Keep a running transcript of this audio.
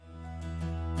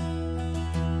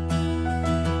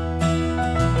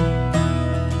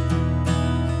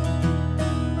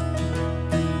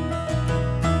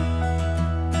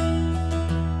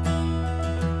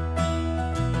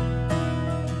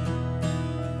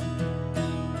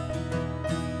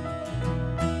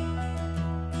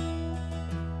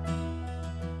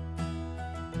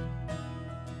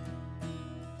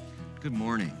Good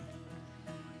morning.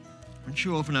 Why don't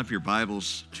you open up your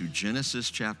Bibles to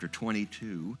Genesis chapter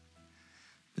 22.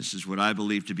 This is what I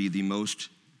believe to be the most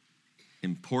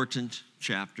important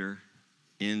chapter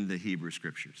in the Hebrew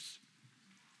Scriptures.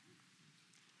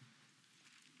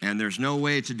 And there's no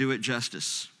way to do it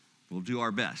justice. We'll do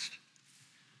our best.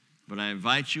 But I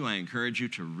encourage you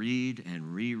to read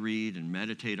and reread and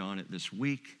meditate on it this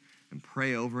week and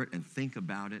pray over it and think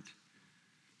about it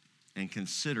and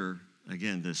consider,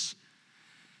 again, this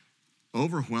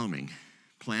overwhelming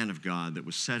plan of God that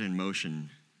was set in motion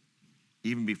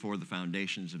even before the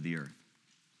foundations of the earth.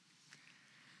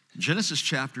 Genesis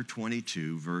chapter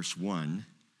 22, verse 1.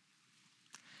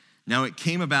 Now it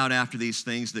came about after these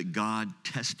things that God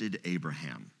tested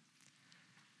Abraham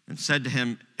and said to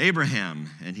him, Abraham,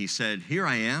 and he said, Here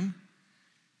I am.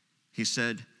 He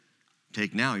said,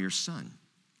 Take now your son,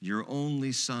 your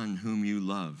only son whom you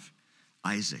love,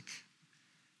 Isaac,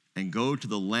 and go to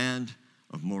the land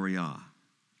of Moriah,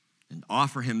 and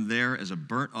offer him there as a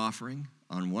burnt offering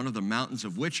on one of the mountains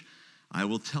of which I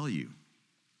will tell you.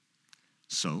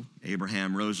 So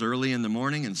Abraham rose early in the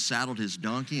morning and saddled his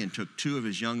donkey and took 2 of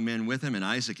his young men with him and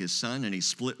Isaac his son, and he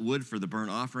split wood for the burnt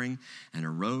offering and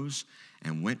arose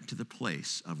and went to the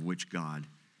place of which God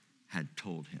had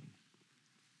told him.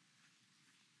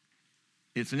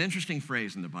 It's an interesting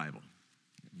phrase in the Bible,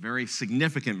 a very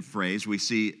significant phrase we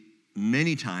see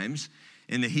many times.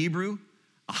 In the Hebrew,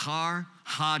 Ahar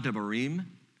ha-dabarim.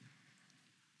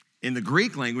 In the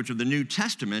Greek language of the New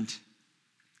Testament,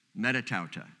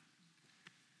 metatauta.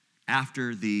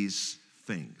 After these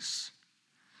things.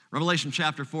 Revelation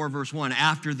chapter 4, verse 1,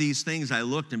 After these things I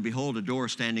looked, and behold, a door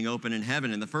standing open in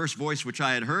heaven. And the first voice which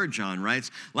I had heard, John writes,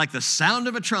 like the sound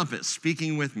of a trumpet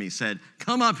speaking with me, said,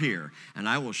 Come up here, and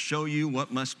I will show you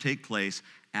what must take place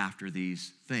after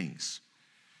these things.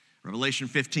 Revelation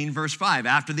 15, verse 5,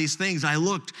 After these things I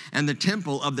looked, and the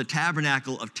temple of the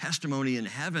tabernacle of testimony in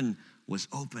heaven was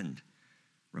opened.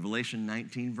 Revelation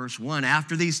 19, verse 1,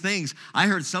 After these things I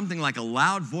heard something like a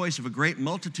loud voice of a great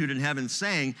multitude in heaven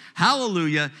saying,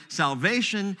 Hallelujah,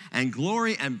 salvation and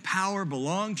glory and power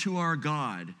belong to our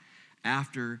God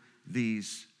after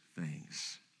these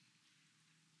things.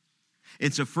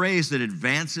 It's a phrase that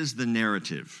advances the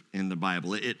narrative in the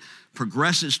Bible. It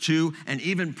progresses to and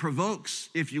even provokes,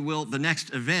 if you will, the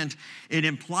next event. It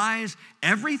implies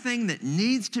everything that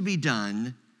needs to be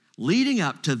done leading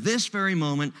up to this very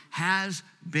moment has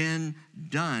been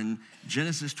done.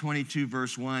 Genesis 22,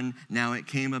 verse 1, now it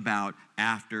came about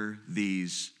after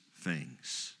these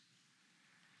things.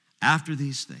 After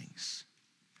these things.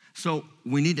 So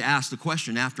we need to ask the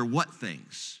question, after what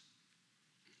things?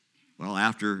 Well,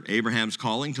 after Abraham's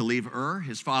calling to leave Ur,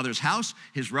 his father's house,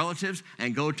 his relatives,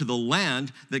 and go to the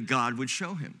land that God would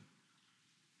show him.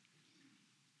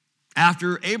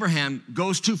 After Abraham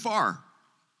goes too far,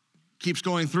 keeps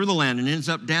going through the land and ends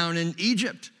up down in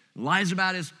Egypt, lies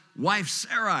about his wife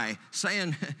Sarai,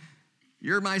 saying,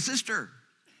 You're my sister.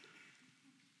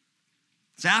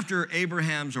 It's after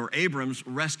Abram's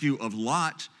rescue of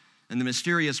Lot and the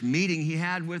mysterious meeting he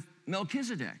had with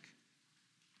Melchizedek.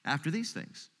 After these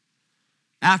things.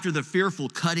 After the fearful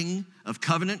cutting of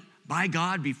covenant by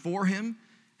God before him,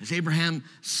 as Abraham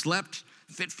slept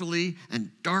fitfully and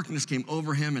darkness came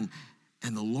over him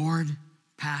and the Lord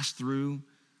passed through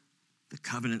the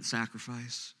covenant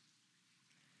sacrifice.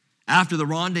 After the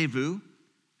rendezvous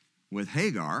with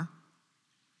Hagar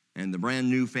and the brand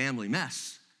new family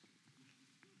mess.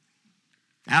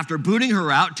 After booting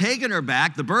her out, taking her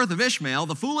back, the birth of Ishmael,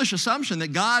 the foolish assumption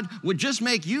that God would just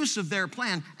make use of their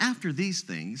plan. After these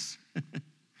things,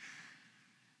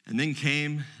 and then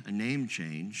came a name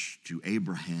change to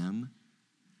Abraham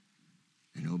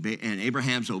and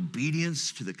Abraham's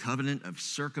obedience to the covenant of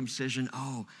circumcision.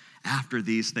 Oh, after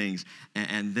these things.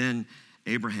 And then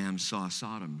Abraham saw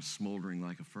Sodom smoldering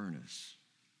like a furnace.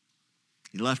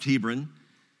 He left Hebron,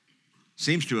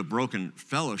 seems to have broken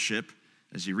fellowship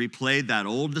as he replayed that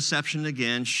old deception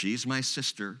again. She's my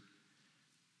sister.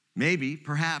 Maybe,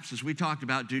 perhaps, as we talked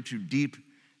about, due to deep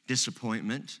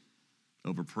disappointment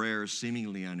over prayers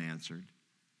seemingly unanswered.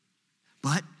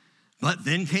 But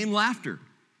then came laughter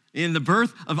in the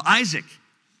birth of Isaac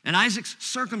and Isaac's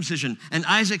circumcision and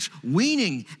Isaac's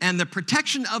weaning and the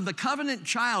protection of the covenant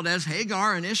child as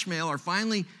Hagar and Ishmael are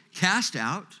finally cast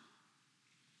out.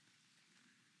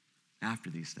 After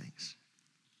these things.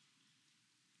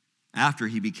 After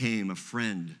he became a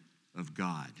friend of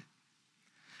God.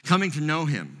 Coming to know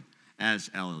him as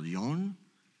El Elyon,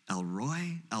 El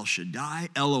Roy, El Shaddai,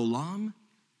 El Olam.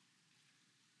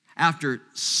 After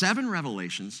 7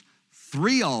 revelations,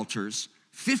 3 altars,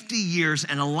 50 years,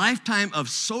 and a lifetime of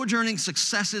sojourning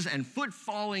successes and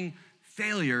foot-falling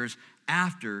failures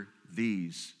after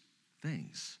these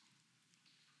things.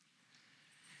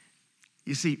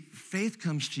 You see, faith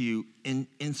comes to you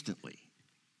instantly,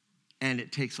 and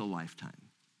it takes a lifetime.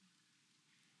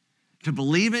 To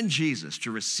believe in Jesus,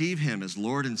 to receive him as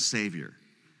Lord and Savior,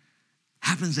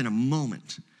 happens in a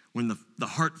moment when the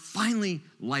heart finally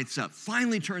lights up,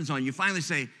 finally turns on. You finally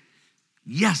say,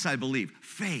 yes, I believe.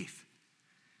 Faith.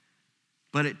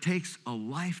 But it takes a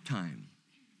lifetime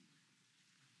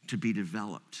to be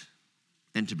developed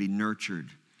and to be nurtured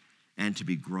and to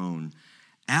be grown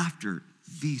after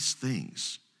these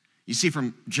things. You see,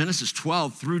 from Genesis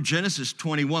 12 through Genesis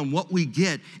 21, what we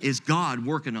get is God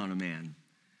working on a man,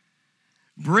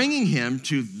 bringing him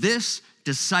to this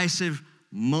decisive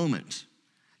moment.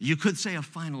 You could say a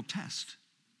final test.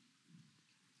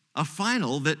 A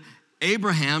final that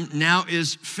Abraham now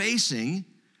is facing,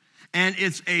 and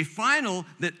it's a final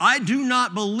that I do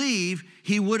not believe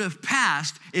he would have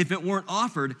passed if it weren't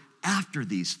offered after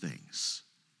these things.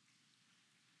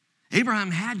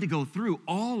 Abraham had to go through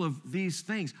all of these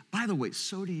things. By the way,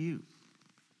 so do you.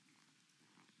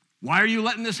 Why are you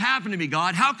letting this happen to me,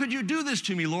 God? How could you do this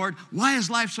to me, Lord? Why is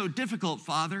life so difficult,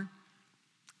 Father?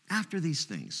 After these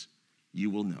things, you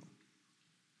will know.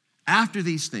 After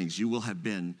these things, you will have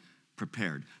been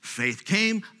prepared. Faith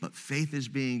came, but faith is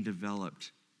being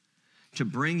developed to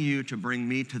bring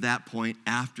me to that point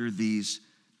after these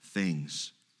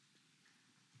things.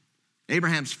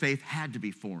 Abraham's faith had to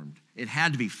be formed. It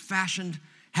had to be fashioned,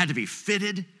 had to be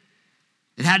fitted.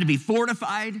 It had to be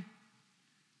fortified.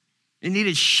 It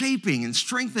needed shaping and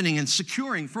strengthening and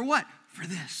securing. For what? For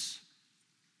this.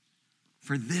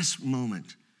 For this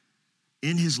moment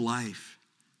in his life.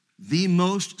 The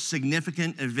most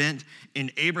significant event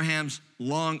in Abraham's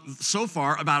so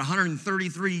far, about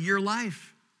 133-year life.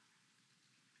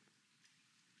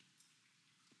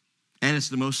 And it's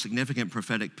the most significant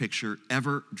prophetic picture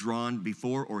ever drawn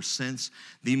before or since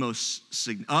the most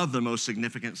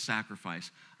significant sacrifice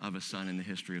of a son in the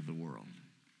history of the world.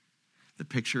 The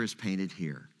picture is painted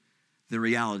here. The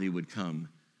reality would come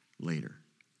later.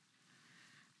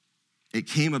 It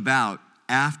came about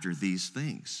after these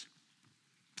things.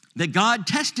 That God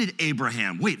tested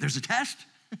Abraham. Wait, there's a test?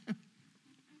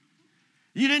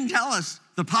 You didn't tell us.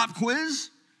 The pop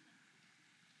quiz?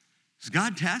 Does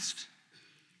God test?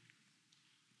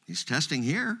 He's testing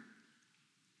here.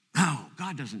 No,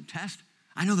 God doesn't test.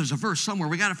 I know there's a verse somewhere.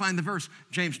 We got to find the verse.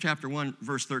 James chapter 1,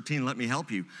 verse 13. Let me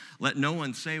help you. Let no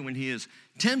one say when he is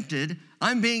tempted,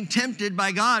 I'm being tempted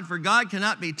by God, for God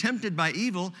cannot be tempted by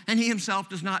evil, and he himself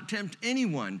does not tempt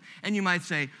anyone. And you might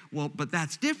say, well, but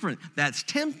that's different. That's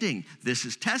tempting. This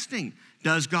is testing.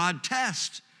 Does God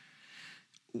test?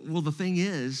 Well, the thing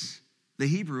is, the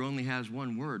Hebrew only has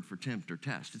one word for tempt or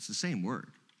test. It's the same word.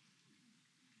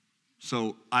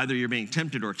 So either you're being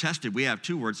tempted or tested. We have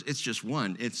two words. It's just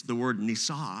one. It's the word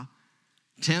nisa,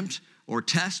 tempt or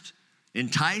test,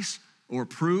 entice or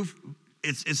prove.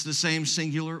 It's the same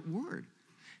singular word.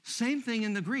 Same thing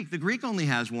in the Greek. The Greek only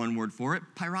has one word for it,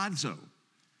 pyradzo,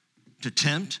 to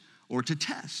tempt or to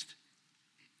test.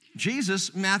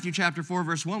 Jesus, Matthew chapter 4,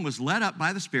 verse 1, was led up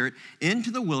by the Spirit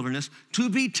into the wilderness to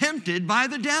be tempted by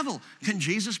the devil. Can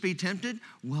Jesus be tempted?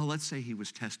 Well, let's say he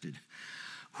was tested.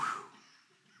 Whew.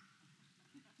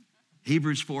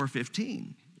 Hebrews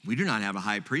 4:15, we do not have a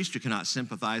high priest who cannot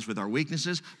sympathize with our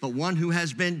weaknesses, but one who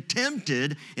has been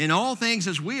tempted in all things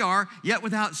as we are, yet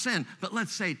without sin. But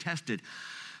let's say tested.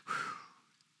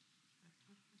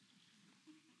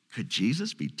 Could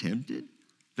Jesus be tempted?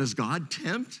 Does God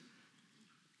tempt?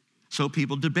 So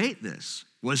people debate this.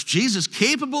 Was Jesus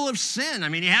capable of sin? I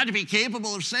mean, he had to be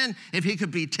capable of sin if he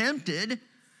could be tempted.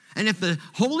 And if the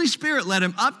Holy Spirit led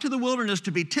him up to the wilderness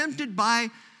to be tempted by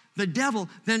the devil,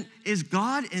 then is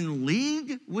God in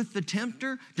league with the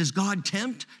tempter? Does God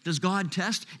tempt? Does God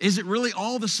test? Is it really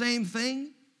all the same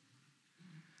thing?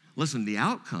 Listen, the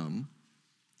outcome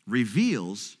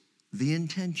reveals the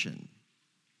intention.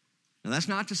 Now, that's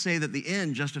not to say that the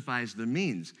end justifies the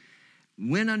means.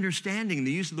 When understanding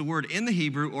the use of the word in the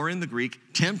Hebrew or in the Greek,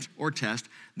 tempt or test,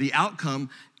 the outcome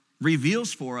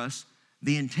reveals for us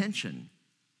the intention.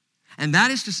 And that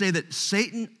is to say that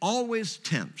Satan always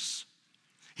tempts.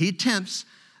 He tempts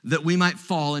that we might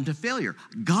fall into failure.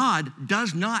 God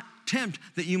does not tempt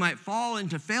that you might fall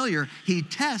into failure. He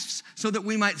tests so that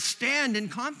we might stand in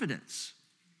confidence.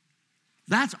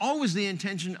 That's always the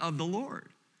intention of the Lord.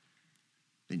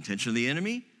 The intention of the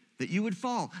enemy, that you would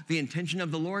fall. The intention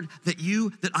of the Lord,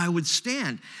 that I would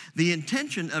stand. The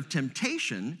intention of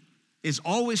temptation is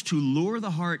always to lure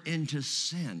the heart into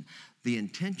sin. The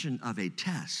intention of a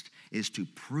test is to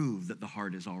prove that the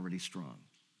heart is already strong.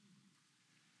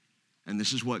 And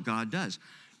this is what God does.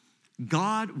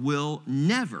 God will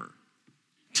never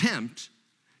tempt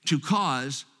to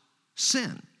cause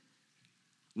sin.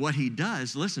 What he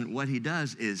does, listen, what he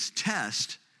does is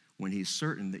test when he's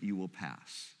certain that you will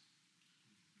pass.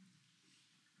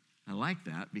 I like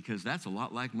that because that's a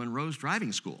lot like Monroe's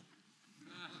driving school.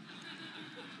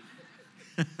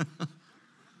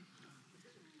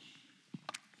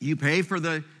 You pay for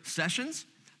the sessions,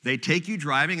 they take you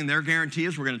driving, and their guarantee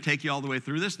is we're going to take you all the way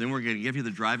through this, then we're going to give you the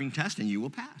driving test, and you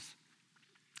will pass.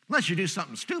 Unless you do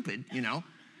something stupid, you know.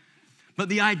 But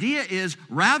the idea is,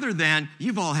 rather than,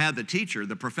 you've all had the teacher,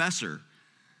 the professor,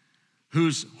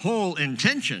 whose whole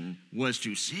intention was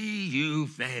to see you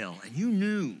fail, and you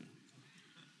knew.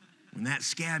 When that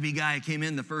scabby guy came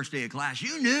in the first day of class,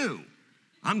 you knew,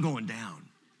 I'm going down.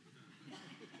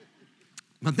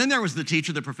 But then there was the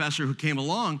teacher, the professor, who came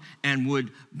along and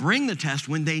would bring the test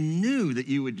when they knew that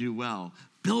you would do well,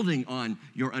 building on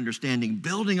your understanding,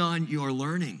 building on your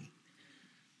learning.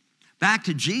 Back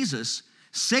to Jesus,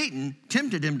 Satan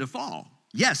tempted him to fall.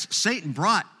 Yes, Satan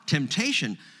brought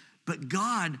temptation, but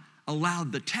God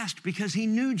allowed the test because he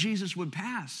knew Jesus would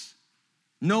pass.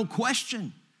 No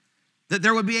question. That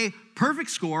there would be a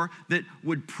perfect score that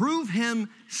would prove him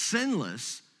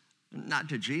sinless, not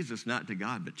to Jesus, not to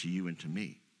God, but to you and to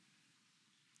me.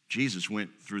 Jesus went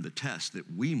through the test that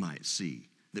we might see,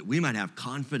 that we might have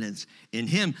confidence in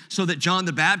him, so that John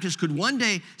the Baptist could one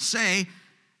day say,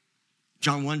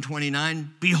 John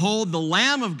 1:29, behold the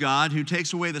Lamb of God who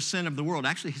takes away the sin of the world.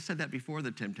 Actually, he said that before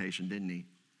the temptation, didn't he?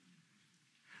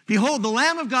 Behold, the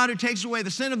Lamb of God who takes away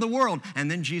the sin of the world. And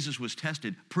then Jesus was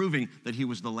tested, proving that he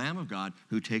was the Lamb of God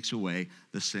who takes away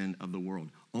the sin of the world.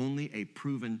 Only a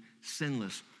proven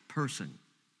sinless person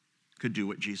could do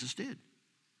what Jesus did.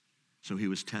 So he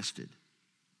was tested.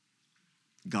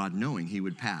 God knowing he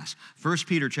would pass. 1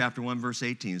 Peter chapter 1, verse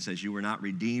 18 says, you were not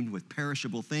redeemed with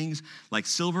perishable things like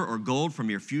silver or gold from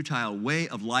your futile way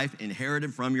of life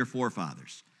inherited from your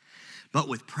forefathers, but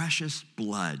with precious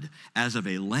blood, as of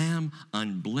a lamb,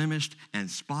 unblemished and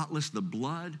spotless, the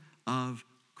blood of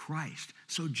Christ.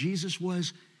 So Jesus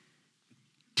was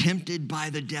tempted by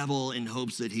the devil in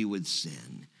hopes that he would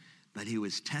sin, but he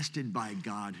was tested by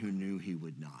God who knew he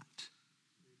would not.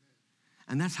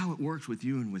 And that's how it works with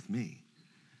you and with me.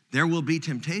 There will be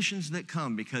temptations that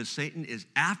come because Satan is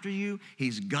after you.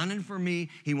 He's gunning for me.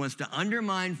 He wants to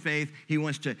undermine faith. He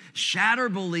wants to shatter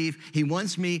belief. He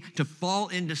wants me to fall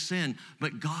into sin.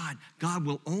 But God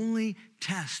will only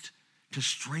test to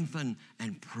strengthen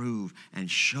and prove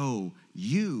and show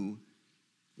you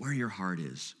where your heart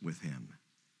is with him.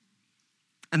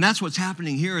 And that's what's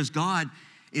happening here as God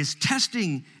is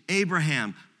testing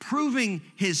Abraham, proving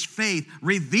his faith,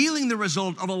 revealing the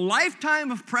result of a lifetime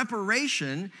of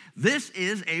preparation. This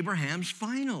is Abraham's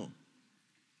final.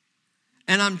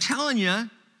 And I'm telling you,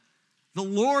 the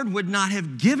Lord would not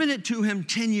have given it to him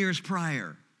 10 years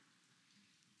prior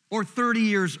or 30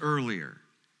 years earlier.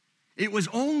 It was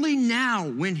only now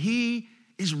when he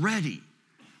is ready,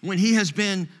 when he has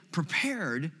been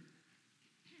prepared,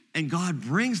 and God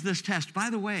brings this test. By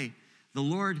the way, the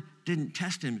Lord didn't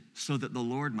test him so that the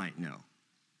Lord might know.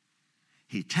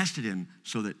 He tested him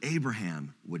so that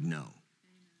Abraham would know.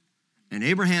 And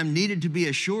Abraham needed to be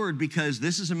assured because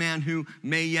this is a man who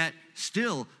may yet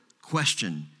still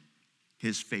question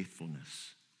his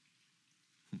faithfulness.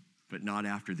 But not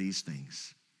after these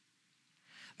things.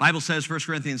 Bible says, 1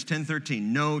 Corinthians 10:13,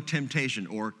 no temptation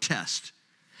or test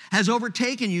has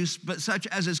overtaken you, but such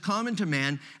as is common to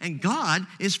man, and God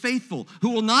is faithful,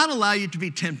 who will not allow you to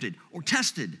be tempted or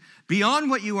tested beyond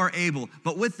what you are able,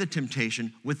 but with the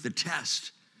temptation, with the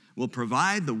test, will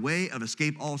provide the way of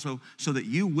escape also, so that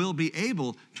you will be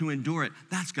able to endure it.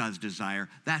 That's God's desire.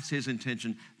 That's his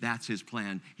intention. That's his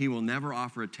plan. He will never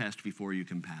offer a test before you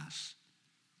can pass.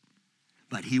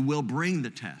 But he will bring the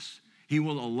test. He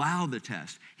will allow the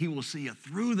test. He will see you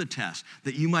through the test,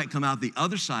 that you might come out the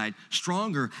other side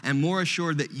stronger and more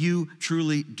assured that you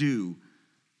truly do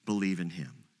believe in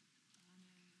him.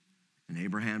 And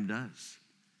Abraham does.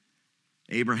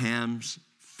 Abraham's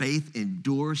faith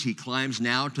endures. He climbs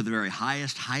now to the very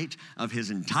highest height of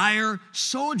his entire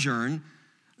sojourn,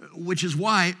 which is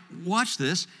why, watch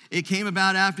this, it came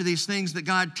about after these things that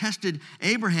God tested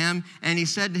Abraham, and he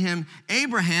said to him,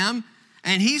 Abraham,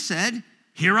 and he said,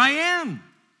 here I am.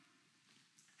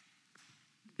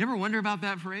 You ever wonder about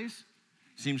that phrase?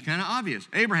 Seems kind of obvious.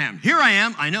 Abraham, here I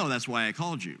am. I know, that's why I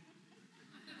called you.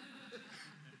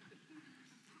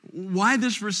 Why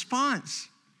this response?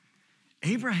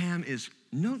 Abraham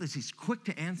notice he's quick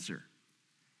to answer.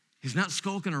 He's not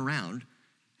skulking around.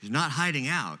 He's not hiding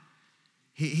out.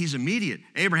 He's immediate.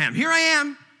 Abraham, here I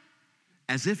am.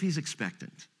 As if he's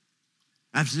expectant.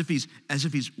 As if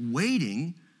he's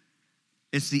waiting.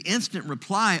 It's the instant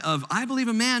reply of, I believe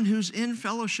a man who's in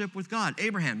fellowship with God.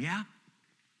 Abraham, yeah?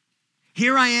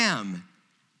 Here I am.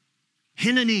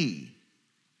 Hineni.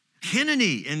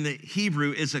 Hineni in the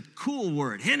Hebrew is a cool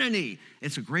word. Hineni.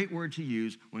 It's a great word to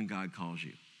use when God calls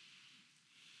you.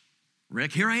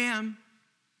 Rick, here I am.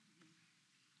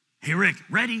 Hey, Rick,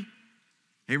 ready?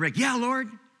 Hey, Rick, yeah, Lord.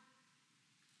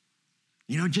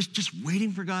 You know, just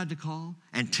waiting for God to call,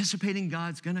 anticipating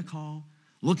God's going to call,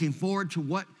 looking forward to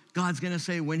what God's going to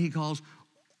say when he calls,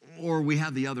 or we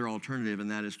have the other alternative,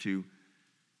 and that is to,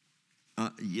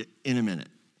 in a minute.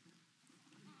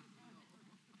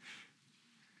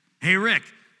 Hey, Rick,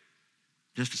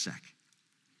 just a sec.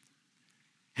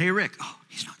 Hey, Rick, oh,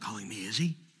 he's not calling me, is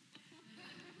he?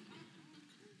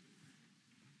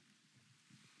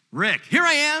 Rick, here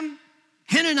I am,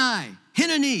 Hineni,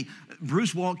 Hineni.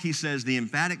 Bruce Waltke says the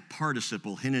emphatic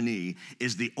participle, Hineni,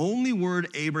 is the only word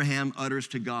Abraham utters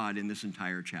to God in this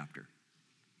entire chapter.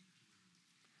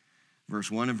 Verse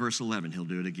 1 and verse 11, he'll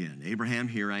do it again. Abraham,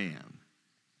 here I am.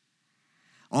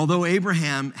 Although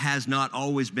Abraham has not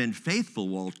always been faithful,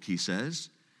 Waltke says,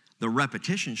 the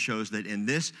repetition shows that in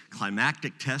this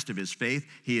climactic test of his faith,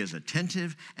 he is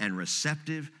attentive and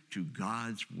receptive to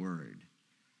God's word.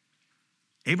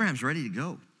 Abraham's ready to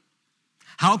go.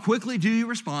 How quickly do you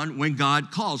respond when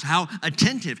God calls? How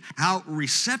attentive, how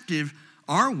receptive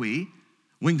are we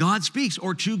when God speaks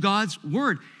or to God's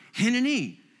word?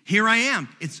 Hineni, here I am.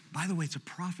 By the way, it's a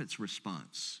prophet's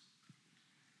response.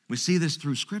 We see this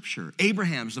through Scripture.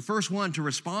 Abraham's the first one to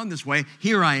respond this way.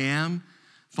 Here I am,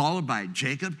 followed by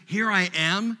Jacob. Here I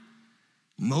am,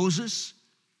 Moses.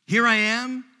 Here I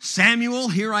am, Samuel.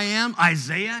 Here I am,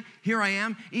 Isaiah. Here I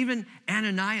am, even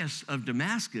Ananias of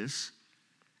Damascus.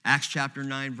 Acts chapter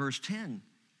 9, verse 10.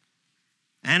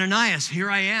 Ananias, here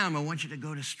I am. I want you to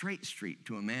go to Straight Street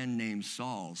to a man named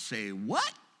Saul. Say,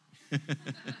 what?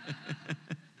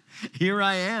 Here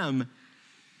I am.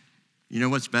 You know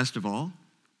what's best of all?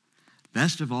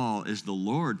 Best of all is the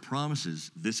Lord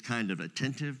promises this kind of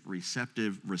attentive,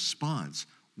 receptive response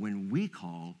when we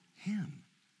call him.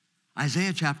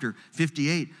 Isaiah chapter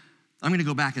 58, I'm going to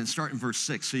go back and start in verse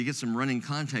 6 so you get some running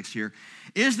context here.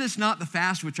 Is this not the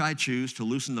fast which I choose to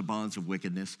loosen the bonds of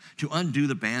wickedness, to undo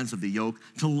the bands of the yoke,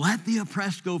 to let the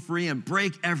oppressed go free and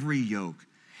break every yoke?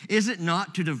 Is it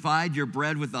not to divide your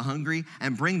bread with the hungry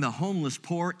and bring the homeless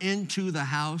poor into the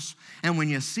house? And when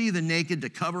you see the naked, to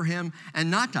cover him and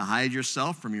not to hide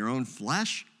yourself from your own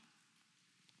flesh?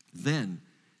 Then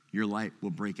your light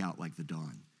will break out like the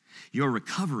dawn. Your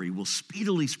recovery will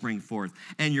speedily spring forth,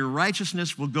 and your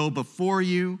righteousness will go before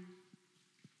you.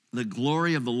 The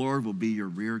glory of the Lord will be your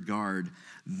rear guard.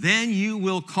 Then you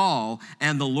will call,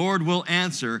 and the Lord will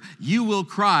answer. You will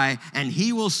cry, and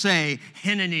he will say,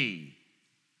 Hineni,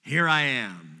 here I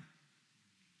am.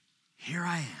 Here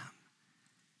I am.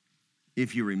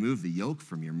 If you remove the yoke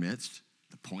from your midst,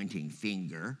 the pointing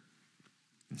finger,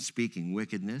 and speaking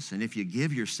wickedness, and if you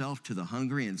give yourself to the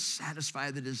hungry and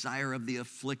satisfy the desire of the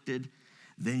afflicted,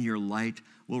 then your light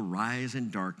will rise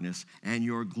in darkness, and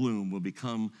your gloom will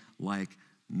become like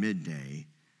midday.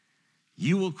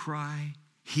 You will cry,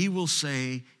 he will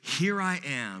say, here I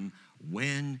am,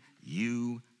 when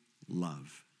you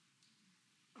love.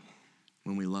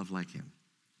 When we love like him.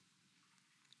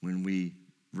 When we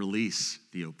release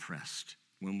the oppressed.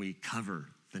 When we cover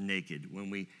the naked.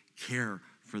 When we care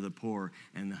for the poor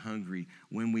and the hungry,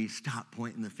 when we stop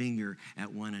pointing the finger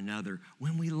at one another,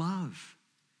 when we love,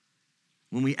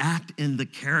 when we act in the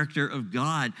character of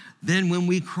God, then when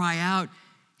we cry out,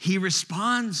 he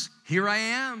responds, here I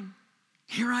am,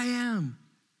 here I am.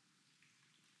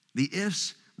 The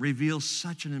ifs reveal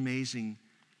such an amazing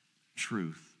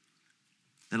truth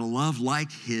that a love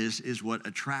like his is what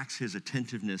attracts his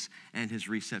attentiveness and his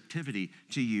receptivity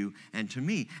to you and to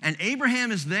me. And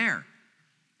Abraham is there.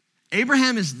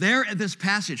 Abraham is there at this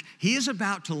passage. He is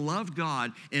about to love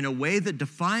God in a way that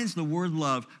defines the word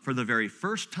love for the very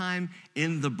first time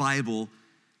in the Bible.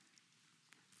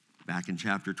 Back in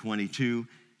chapter 22,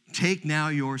 take now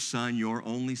your son, your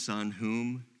only son,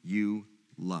 whom you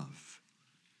love.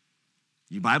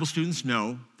 You Bible students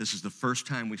know this is the first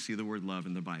time we see the word love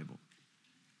in the Bible.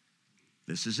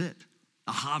 This is it,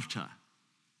 ahavta.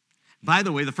 By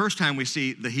the way, the first time we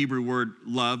see the Hebrew word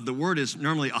love, the word is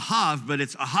normally ahav, but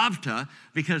it's ahavta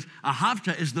because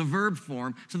ahavta is the verb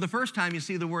form. So the first time you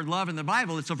see the word love in the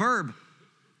Bible, it's a verb.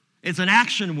 It's an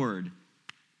action word.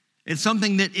 It's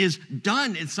something that is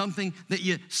done. It's something that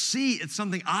you see. It's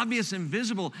something obvious and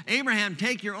visible. Abraham,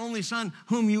 take your only son,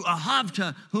 whom you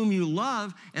ahavta, whom you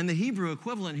love. And the Hebrew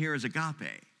equivalent here is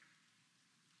agape.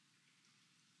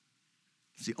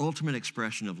 It's the ultimate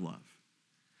expression of love.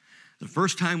 The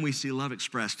first time we see love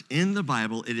expressed in the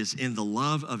Bible, it is in the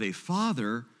love of a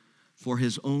father for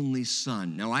his only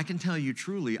son. Now, I can tell you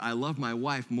truly, I love my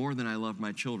wife more than I love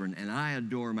my children, and I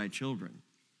adore my children.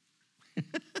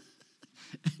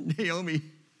 Naomi,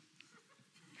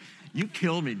 you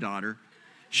killed me, daughter.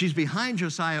 She's behind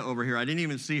Josiah over here. I didn't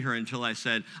even see her until I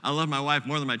said, I love my wife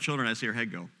more than my children. I see her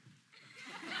head go.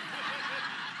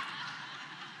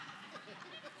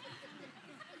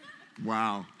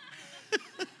 Wow.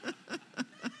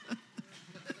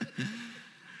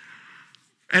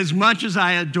 As much as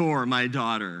I adore my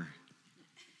daughter,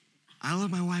 I love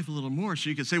my wife a little more. So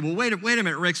you could say, well, wait a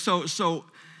minute, Rick. So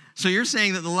you're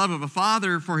saying that the love of a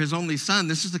father for his only son,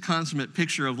 this is the consummate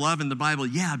picture of love in the Bible?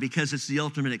 Yeah, because it's the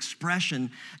ultimate expression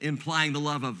implying the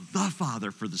love of the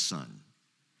Father for the Son.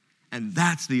 And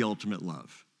that's the ultimate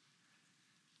love.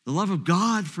 The love of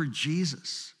God for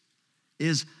Jesus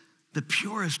is the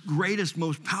purest, greatest,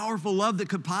 most powerful love that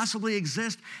could possibly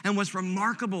exist. And what's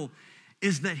remarkable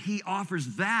is that he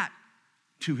offers that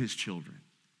to his children.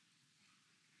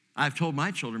 I've told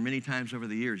my children many times over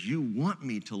the years, you want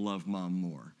me to love mom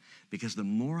more, because the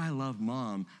more I love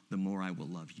mom, the more I will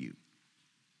love you.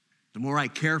 The more I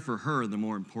care for her, the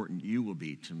more important you will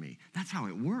be to me. That's how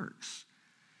it works.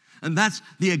 And that's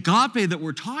the agape that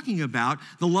we're talking about,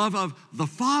 the love of the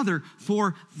Father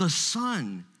for the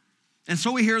Son. And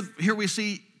so here we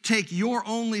see, take your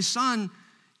only son,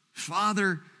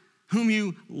 Father, whom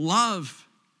you love,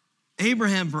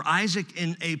 Abraham for Isaac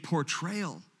in a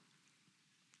portrayal.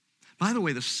 By the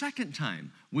way, the second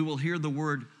time we will hear the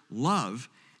word love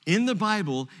in the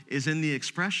Bible is in the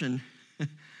expression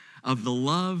of the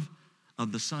love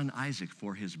of the son Isaac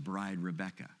for his bride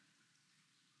Rebekah.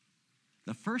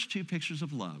 The first two pictures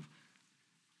of love,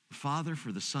 the father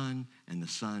for the son and the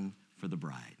son for the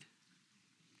bride.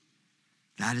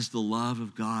 That is the love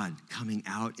of God coming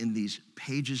out in these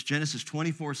pages. Genesis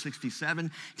 24:67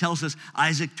 tells us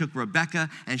Isaac took Rebekah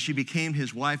and she became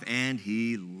his wife and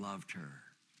he loved her.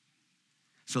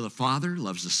 So the father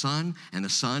loves the son and the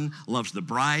son loves the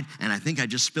bride. And I think I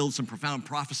just spilled some profound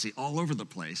prophecy all over the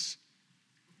place.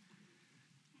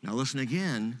 Now listen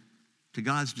again to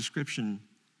God's description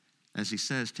as he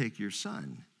says, take your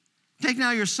son. Take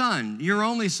now your son, your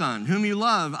only son, whom you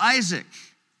love, Isaac.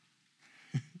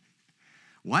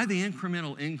 Why the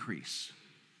incremental increase?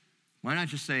 Why not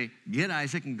just say, get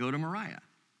Isaac and go to Moriah?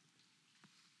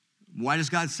 Why does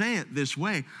God say it this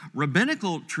way?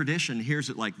 Rabbinical tradition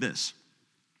hears it like this.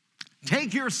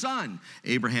 Take your son.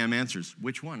 Abraham answers,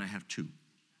 which one? I have two.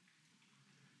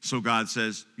 So God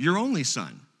says, your only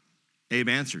son. Abe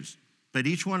answers, but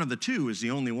each one of the two is the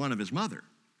only one of his mother.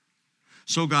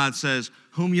 So God says,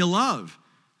 whom you love.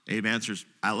 Abe answers,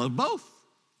 I love both.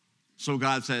 So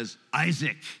God says,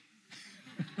 Isaac.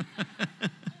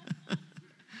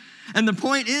 And the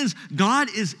point is, God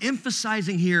is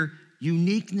emphasizing here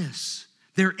uniqueness.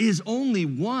 There is only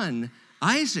one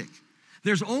Isaac.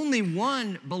 There's only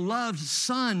one beloved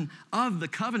son of the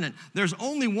covenant. There's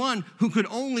only one who could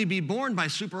only be born by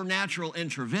supernatural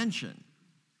intervention.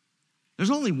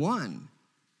 There's only one.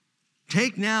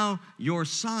 Take now your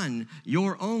son,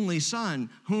 your only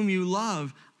son, whom you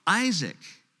love, Isaac.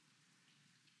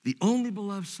 The only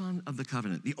beloved son of the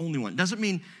covenant, the only one. Doesn't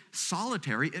mean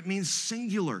solitary, it means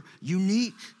singular,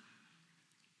 unique.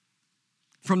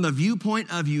 From the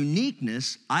viewpoint of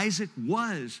uniqueness, Isaac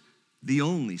was the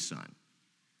only son.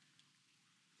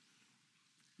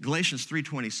 Galatians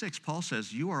 3:26, Paul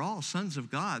says, you are all sons of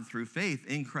God through faith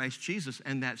in Christ Jesus,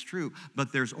 and that's true.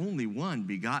 But there's only one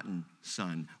begotten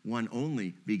son, one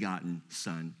only begotten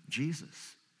son,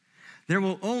 Jesus. There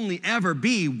will only ever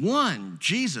be one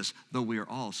Jesus, though we are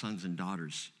all sons and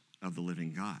daughters of the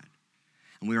living God.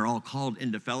 And we are all called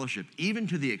into fellowship, even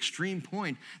to the extreme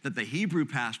point that the Hebrew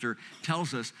pastor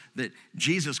tells us that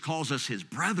Jesus calls us his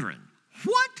brethren.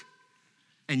 What?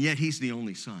 And yet he's the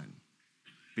only son,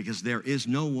 because there is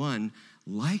no one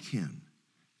like him.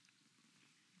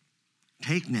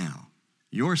 Take now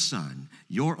your son,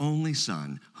 your only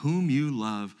son, whom you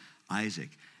love, Isaac.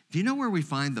 Do you know where we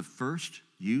find the first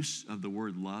use of the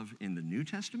word love in the New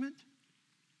Testament?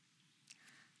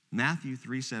 Matthew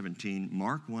 3:17,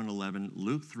 Mark 1:11,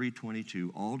 Luke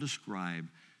 3:22 all describe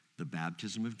the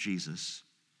baptism of Jesus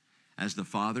as the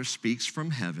Father speaks from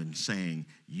heaven saying,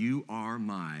 you are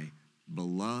my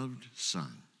beloved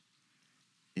son.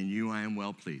 In you I am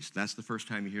well pleased. That's the first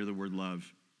time you hear the word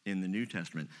love in the New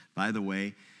Testament. By the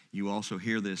way, you also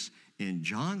hear this in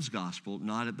John's gospel,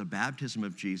 not at the baptism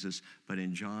of Jesus, but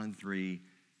in John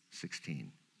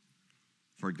 3:16.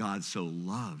 For God so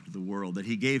loved the world that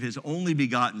he gave his only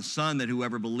begotten son, that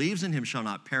whoever believes in him shall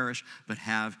not perish, but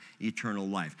have eternal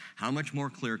life. How much more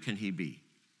clear can he be?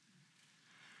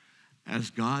 As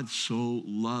God so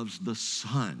loves the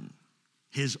Son,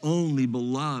 his only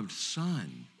beloved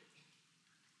Son,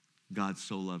 God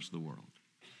so loves the world.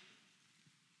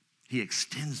 He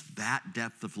extends that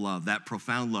depth of love, that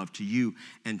profound love to you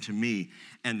and to me.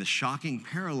 And the shocking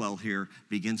parallel here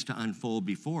begins to unfold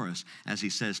before us as he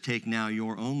says, take now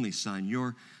your only son,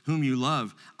 whom you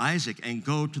love, Isaac, and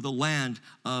go to the land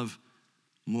of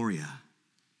Moriah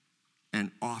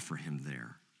and offer him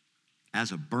there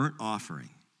as a burnt offering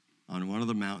on one of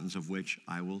the mountains of which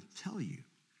I will tell you.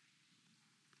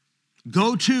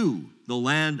 Go to the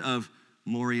land of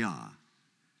Moriah.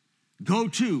 Go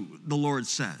to, the Lord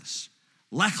says.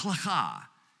 Lech lecha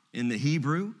in the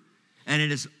Hebrew, and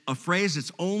it is a phrase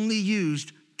that's only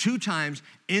used 2 times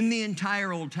in the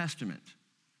entire Old Testament.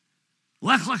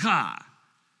 Lech lecha.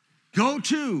 Go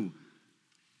to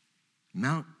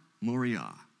Mount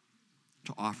Moriah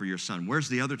to offer your son. Where's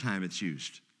the other time it's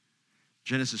used?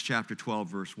 Genesis chapter 12,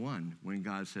 verse 1, when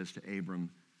God says to Abram,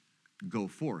 go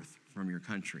forth from your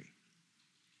country.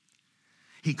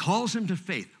 He calls him to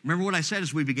faith. Remember what I said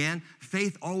as we began?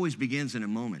 Faith always begins in a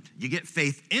moment. You get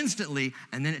faith instantly,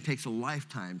 and then it takes a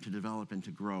lifetime to develop and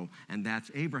to grow, and that's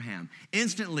Abraham.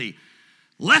 Instantly,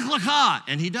 lech lecha,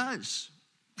 and he does,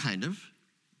 kind of,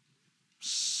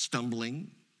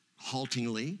 stumbling,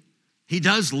 haltingly. He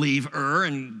does leave Ur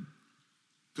and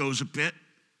goes a bit,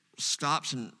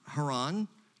 stops in Haran,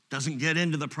 doesn't get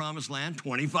into the promised land.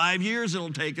 25 years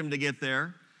it'll take him to get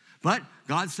there. But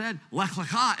God said, lech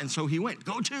lecha, and so he went.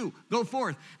 Go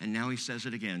forth. And now he says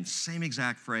it again, same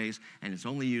exact phrase, and it's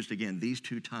only used again these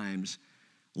 2 times.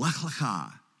 Lech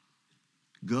lecha,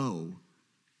 go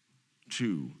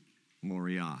to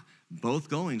Moriah. Both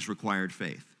goings required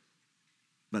faith,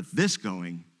 but this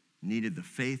going needed the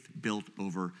faith built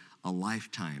over a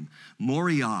lifetime.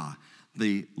 Moriah,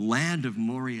 the land of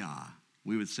Moriah,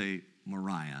 we would say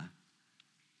Moriah.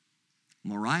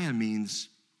 Moriah means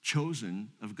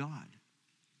chosen of God,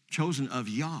 chosen of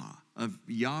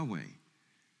Yahweh,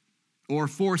 or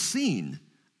foreseen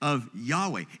of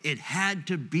Yahweh. It had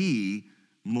to be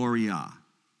Moriah.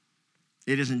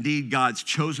 It is indeed God's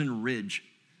chosen ridge.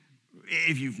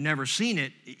 If you've never seen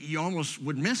it, you almost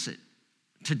would miss it.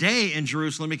 Today in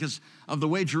Jerusalem, because of the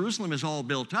way Jerusalem is all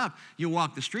built up, you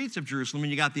walk the streets of Jerusalem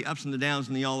and you got the ups and the downs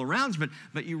and the all-arounds,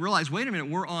 but you realize, wait a minute,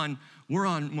 we're on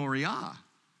Moriah.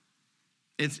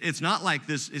 It's not like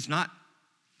this, it's not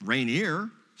Rainier,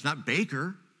 it's not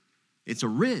Baker, it's a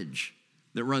ridge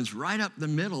that runs right up the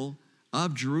middle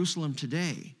of Jerusalem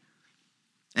today.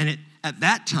 And it, at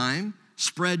that time,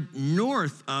 spread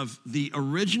north of the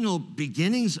original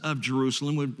beginnings of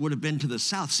Jerusalem, would have been to the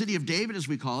south, City of David as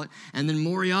we call it, and then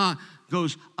Moriah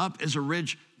goes up as a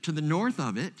ridge to the north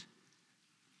of it.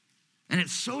 And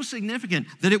it's so significant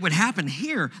that it would happen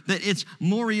here, that it's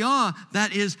Moriah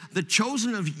that is the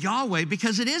chosen of Yahweh,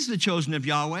 because it is the chosen of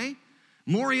Yahweh.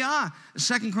 Moriah,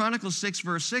 2 Chronicles 6,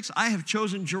 verse 6, I have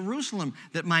chosen Jerusalem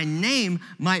that my name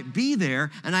might be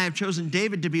there, and I have chosen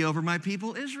David to be over my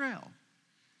people Israel.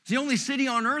 It's the only city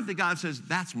on earth that God says,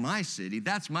 that's my city,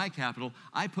 that's my capital,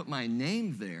 I put my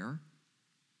name there.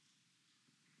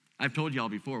 I've told y'all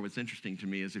before, what's interesting to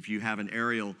me is if you have an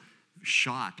aerial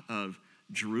shot of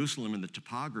Jerusalem in the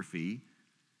topography,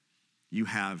 you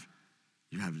have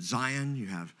Zion, you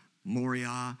have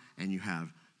Moriah, and you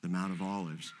have the Mount of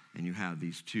Olives, and you have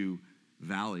these 2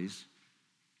 valleys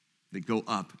that go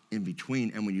up in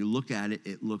between. And when you look at it,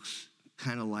 it looks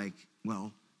kind of like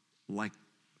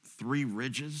 3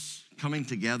 ridges coming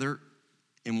together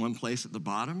in one place at the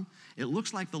bottom. It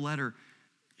looks like the letter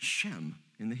Shem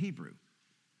in the Hebrew,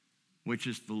 which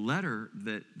is the letter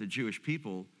that the Jewish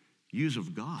people use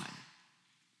of God.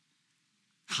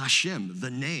 Hashem, the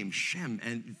name, Shem.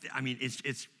 And I mean,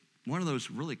 it's one of those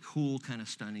really cool, kind of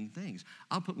stunning things.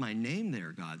 I'll put my name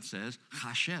there, God says.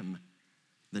 Hashem,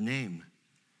 the name,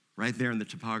 right there in the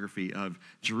topography of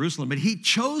Jerusalem. But he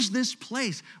chose this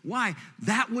place. Why?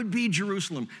 That would be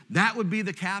Jerusalem. That would be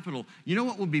the capital. You know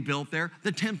what would be built there?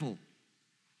 The temple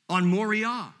on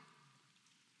Moriah.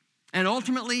 And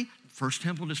ultimately, first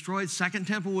temple destroyed, second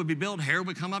temple would be built, Herod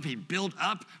would come up, he'd build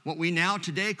up what we now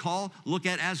today look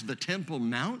at as the Temple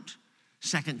Mount.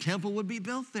 Second temple would be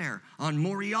built there on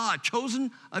Moriah,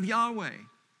 chosen of Yahweh.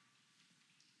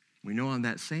 We know on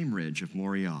that same ridge of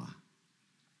Moriah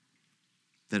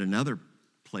that another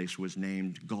place was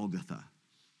named Golgotha,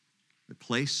 the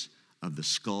place of the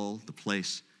skull, the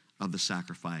place of the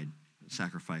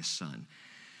sacrificed son.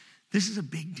 This is a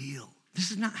big deal.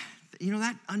 This is not,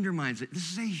 that undermines it.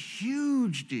 This is a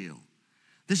huge deal.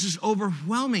 This is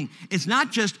overwhelming. It's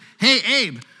not just, hey,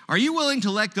 Abe, are you willing to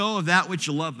let go of that which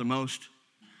you love the most?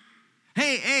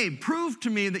 Hey, Abe, prove to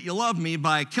me that you love me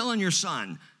by killing your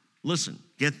son. Listen,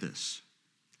 get this.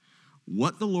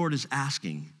 What the Lord is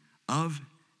asking of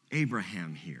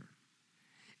Abraham here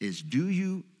is, do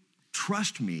you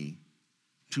trust me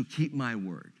to keep my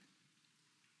word?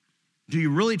 Do you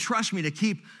really trust me to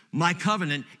keep my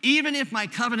covenant, even if my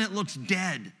covenant looks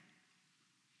dead?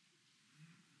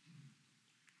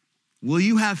 Will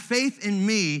you have faith in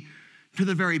me to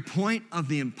the very point of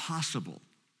the impossible?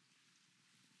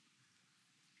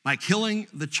 By killing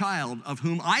the child of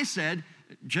whom I said,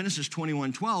 Genesis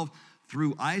 21:12,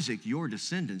 through Isaac your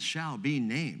descendants shall be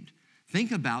named.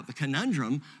 Think about the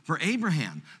conundrum for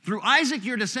Abraham. Through Isaac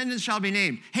your descendants shall be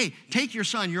named. Hey, take your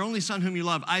son, your only son whom you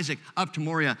love, Isaac, up to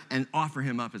Moriah and offer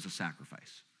him up as a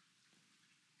sacrifice.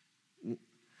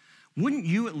 Wouldn't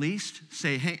you at least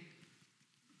say, hey,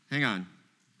 hang on,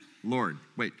 Lord,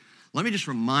 wait, let me just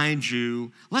remind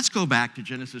you, let's go back to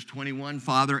Genesis 21,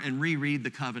 Father, and reread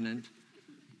the covenant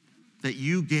that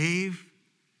you gave.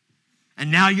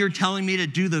 And now you're telling me to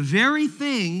do the very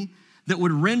thing that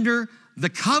would render the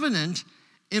covenant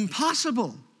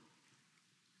impossible.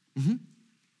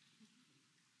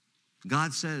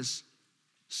 God says,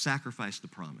 sacrifice the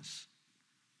promise.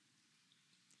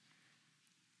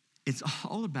 It's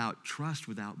all about trust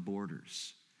without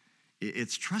borders.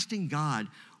 It's trusting God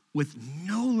with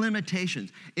no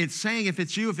limitations. It's saying, if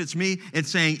it's you, if it's me, it's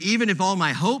saying, even if all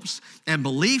my hopes and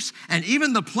beliefs and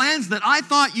even the plans that I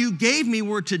thought you gave me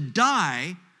were to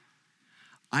die,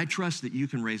 I trust that you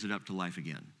can raise it up to life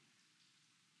again.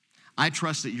 I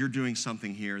trust that you're doing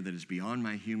something here that is beyond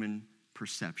my human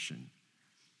perception,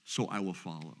 so I will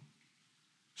follow.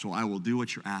 So I will do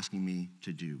what you're asking me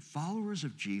to do. Followers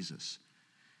of Jesus,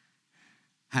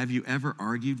 have you ever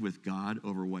argued with God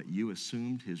over what you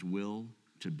assumed his will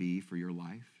to be for your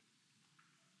life?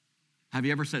 Have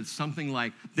you ever said something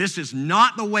like, this is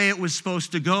not the way it was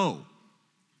supposed to go?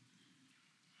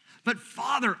 But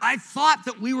Father, I thought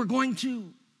that we were going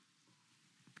to.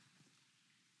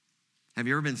 Have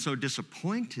you ever been so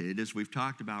disappointed, as we've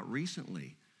talked about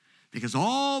recently, because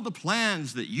all the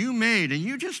plans that you made, and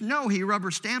you just know he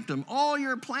rubber stamped them, all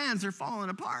your plans are falling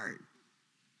apart?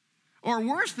 Or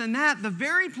worse than that, the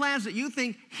very plans that you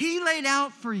think he laid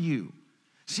out for you.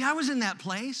 See, I was in that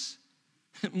place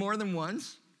more than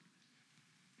once.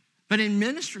 But in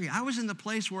ministry, I was in the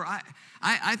place where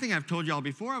I think I've told y'all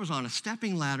before, I was on a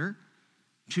stepping ladder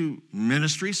to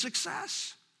ministry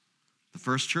success. The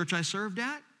first church I served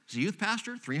at, as a youth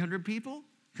pastor, 300 people,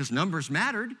 because numbers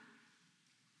mattered.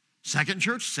 Second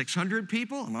church, 600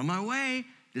 people. I'm on my way.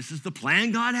 This is the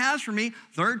plan God has for me.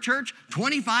 Third church,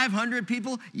 2,500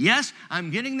 people. Yes,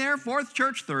 I'm getting there. Fourth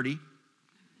church, 30.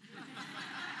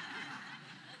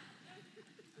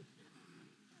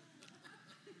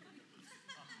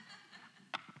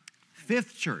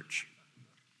 Fifth church,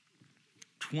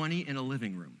 20 in a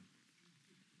living room.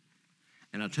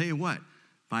 And I'll tell you what,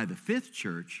 by the fifth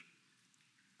church,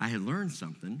 I had learned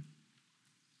something.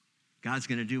 God's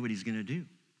going to do what he's going to do.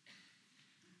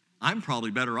 I'm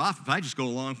probably better off if I just go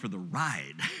along for the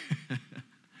ride.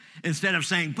 Instead of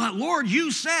saying, but Lord,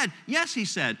 you said. Yes, he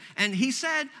said. And he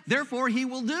said, therefore he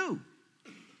will do.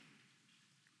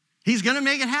 He's going to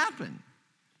make it happen.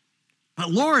 But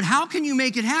Lord, how can you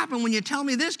make it happen when you tell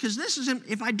me this? Because this isn't,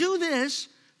 if I do this,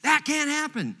 that can't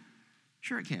happen.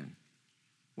 Sure it can.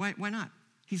 Why not?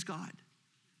 He's God.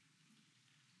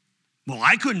 Well,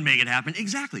 I couldn't make it happen.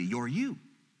 Exactly, you're you.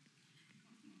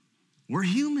 We're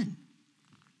human.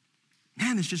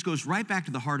 Man, this just goes right back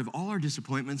to the heart of all our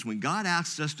disappointments when God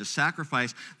asks us to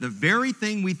sacrifice the very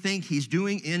thing we think he's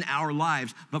doing in our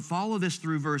lives. But follow this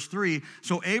through verse 3.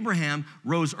 So Abraham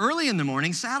rose early in the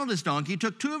morning, saddled his donkey,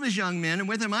 took 2 of his young men, and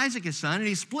with him Isaac his son, and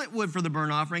he split wood for the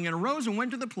burnt offering, and arose and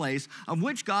went to the place of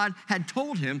which God had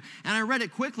told him. And I read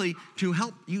it quickly to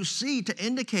help you see, to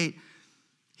indicate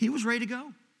he was ready to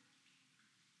go.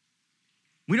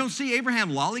 We don't see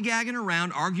Abraham lollygagging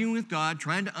around, arguing with God,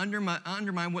 trying to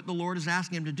undermine what the Lord is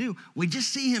asking him to do. We just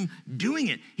see him doing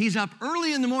it. He's up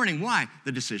early in the morning. Why?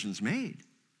 The decision's made.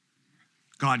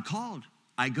 God called,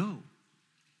 I go.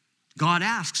 God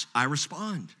asks, I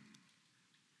respond.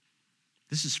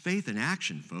 This is faith in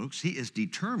action, folks. He is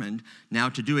determined now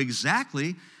to do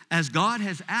exactly as God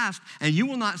has asked. And you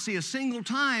will not see a single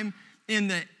time in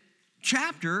the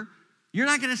chapter, you're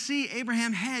not going to see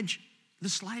Abraham hedge the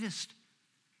slightest.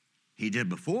 He did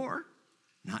before,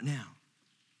 not now.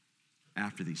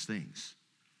 After these things.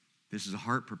 This is a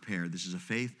heart prepared. This is a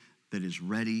faith that is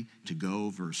ready to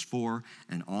go. Verse 4,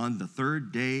 and on the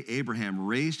third day, Abraham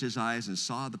raised his eyes and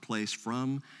saw the place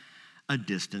from a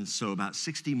distance. So about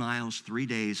 60 miles, 3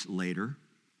 days later,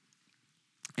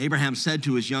 Abraham said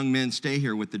to his young men, stay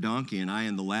here with the donkey, and I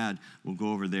and the lad will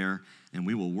go over there, and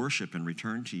we will worship and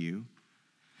return to you.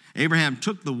 Abraham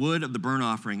took the wood of the burnt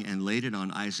offering and laid it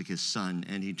on Isaac his son,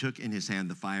 and he took in his hand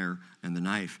the fire and the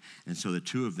knife, and so the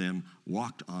two of them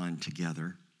walked on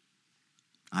together.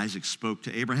 Isaac spoke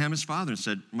to Abraham his father and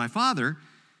said, "My father."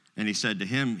 And he said to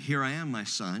him, "Here I am, my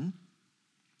son."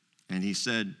 And he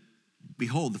said,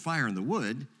 "Behold, the fire and the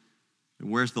wood.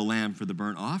 Where's the lamb for the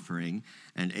burnt offering?"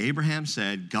 And Abraham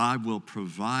said, "God will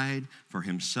provide for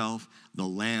himself the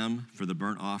lamb for the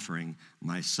burnt offering,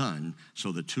 my son."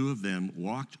 So the two of them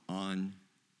walked on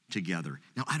together.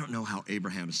 Now, I don't know how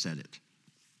Abraham said it.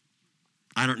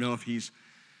 I don't know if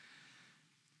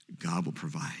God will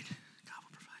provide. God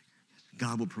will provide.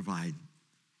 God will provide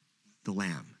the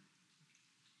lamb.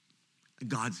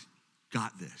 God's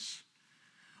got this.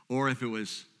 Or if it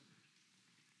was,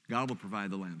 God will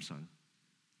provide the lamb, son.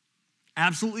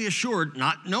 Absolutely assured,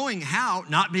 not knowing how,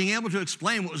 not being able to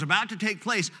explain what was about to take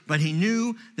place, but he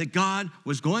knew that God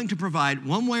was going to provide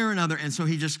one way or another, and so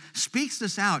he just speaks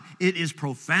this out. It is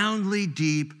profoundly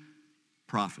deep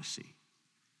prophecy.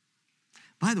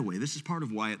 By the way, this is part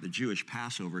of why at the Jewish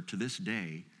Passover to this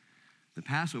day, the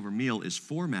Passover meal is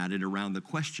formatted around the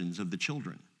questions of the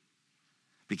children.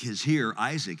 Because here,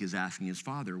 Isaac is asking his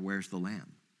father, "Where's the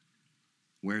lamb?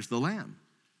 Where's the lamb?"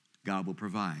 God will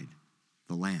provide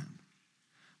the lamb.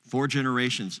 4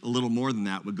 generations, a little more than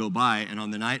that, would go by, and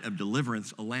on the night of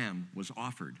deliverance, a lamb was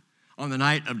offered. On the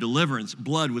night of deliverance,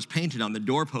 blood was painted on the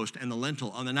doorpost and the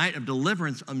lintel. On the night of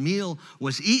deliverance, a meal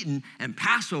was eaten, and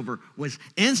Passover was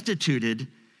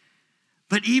instituted.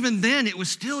 But even then, it was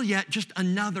still yet just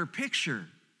another picture,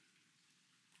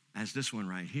 as this one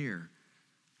right here,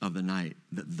 of the night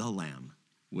that the lamb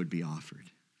would be offered.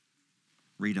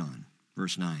 Read on,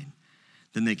 verse 9.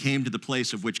 Then they came to the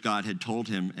place of which God had told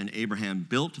him, and Abraham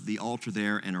built the altar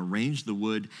there and arranged the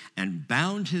wood and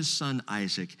bound his son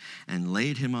Isaac and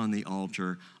laid him on the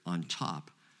altar on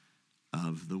top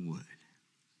of the wood.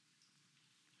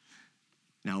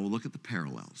 Now we'll look at the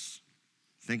parallels.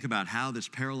 Think about how this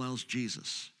parallels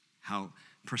Jesus, how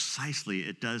precisely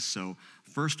it does so.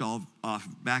 First off,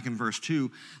 back in verse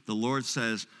 2, the Lord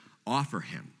says, "Offer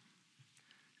him.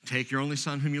 Take your only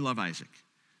son whom you love, Isaac.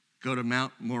 Go to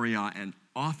Mount Moriah and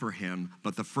offer him,"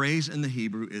 but the phrase in the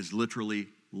Hebrew is literally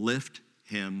lift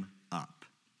him up.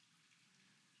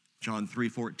 John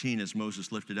 3:14, as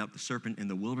Moses lifted up the serpent in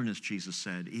the wilderness, Jesus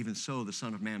said, "Even so the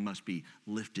Son of Man must be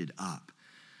lifted up,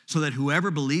 so that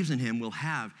whoever believes in him will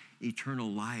have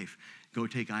eternal life." Go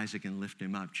take Isaac and lift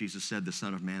him up. Jesus said the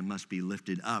Son of Man must be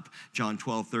lifted up. John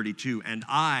 12:32, "And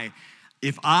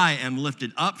if I am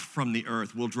lifted up from the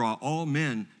earth, will draw all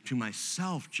men to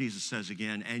myself," Jesus says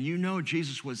again. And you know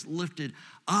Jesus was lifted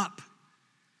up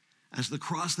as the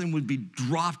cross then would be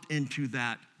dropped into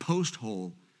that post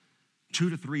hole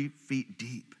 2 to 3 feet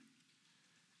deep.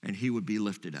 And he would be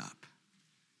lifted up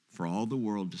for all the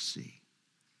world to see.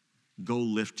 Go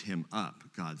lift him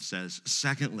up, God says.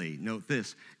 Secondly, note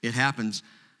this, it happens,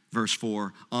 verse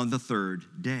 4, on the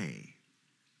third day.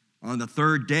 On the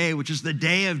third day, which is the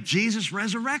day of Jesus'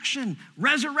 resurrection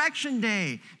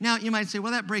day. Now, you might say,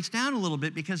 well, that breaks down a little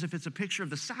bit because if it's a picture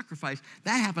of the sacrifice,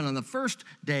 that happened on the first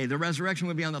day. The resurrection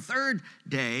would be on the third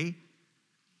day.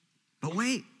 But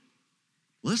wait,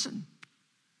 listen.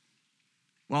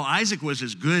 While Isaac was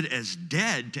as good as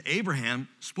dead to Abraham,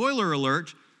 spoiler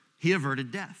alert, he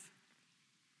averted death.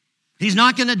 He's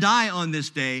not going to die on this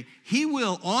day. He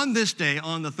will, on this day,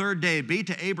 on the third day, be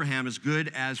to Abraham as good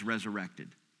as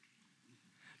resurrected.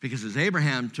 Because as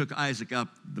Abraham took Isaac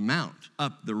up the mount,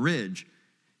 up the ridge,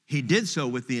 he did so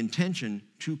with the intention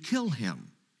to kill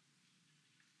him,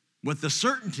 with the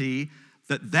certainty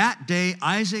that that day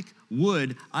Isaac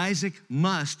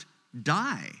must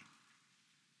die.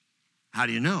 How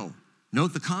do you know?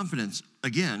 Note the confidence,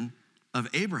 again, of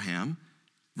Abraham.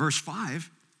 Verse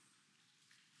 5,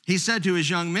 he said to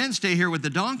his young men, "Stay here with the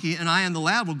donkey, and I and the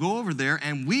lad will go over there,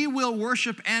 and we will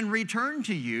worship and return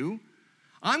to you.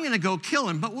 I'm going to go kill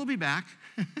him, but we'll be back."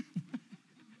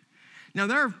 Now,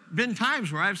 there have been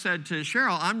times where I've said to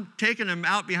Cheryl, "I'm taking him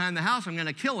out behind the house, I'm going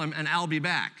to kill him, and I'll be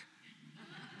back."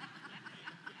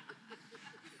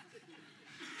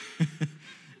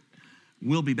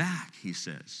 We'll be back, he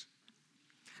says.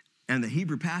 And the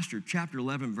Hebrew pastor, chapter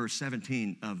 11, verse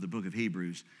 17 of the book of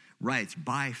Hebrews, writes,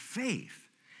 "By faith,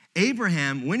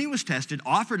 Abraham, when he was tested,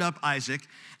 offered up Isaac,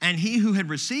 and he who had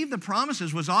received the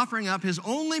promises was offering up his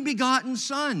only begotten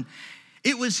son.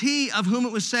 It was he of whom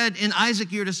it was said, 'In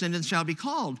Isaac your descendants shall be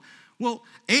called.'" Well,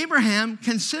 Abraham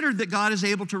considered that God is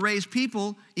able to raise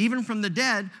people, even from the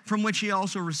dead, from which he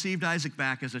also received Isaac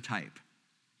back as a type.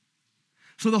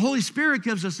 So the Holy Spirit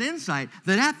gives us insight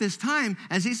that at this time,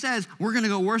 as he says, we're going to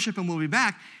go worship and we'll be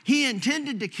back, he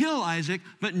intended to kill Isaac,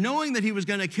 but knowing that he was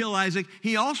going to kill Isaac,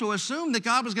 he also assumed that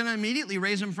God was going to immediately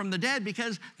raise him from the dead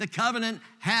because the covenant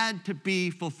had to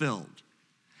be fulfilled.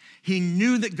 He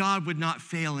knew that God would not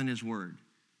fail in his word.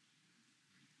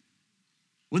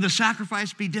 Would the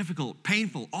sacrifice be difficult,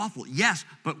 painful, awful? Yes,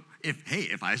 but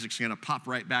if Isaac's going to pop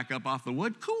right back up off the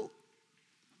wood, cool.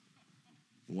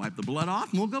 Wipe the blood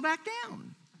off and we'll go back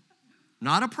down.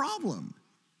 Not a problem.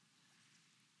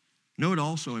 Note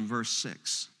also in verse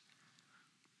 6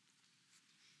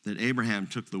 that Abraham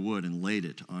took the wood and laid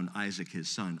it on Isaac his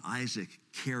son. Isaac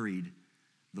carried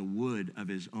the wood of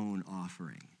his own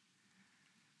offering.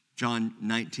 John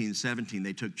 19:17,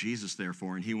 they took Jesus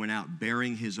therefore, and he went out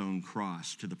bearing his own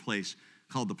cross to the place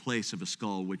called the place of a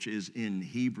skull, which is in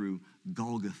Hebrew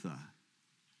Golgotha.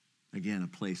 Again, a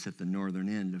place at the northern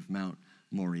end of Mount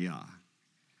Moriah.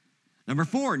 Number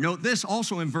 4, note this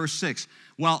also in verse 6.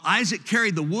 While Isaac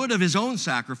carried the wood of his own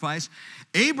sacrifice,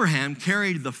 Abraham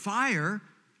carried the fire,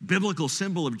 biblical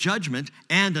symbol of judgment,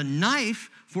 and a knife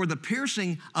for the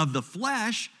piercing of the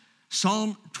flesh.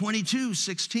 Psalm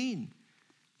 22:16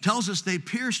 tells us they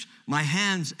pierced my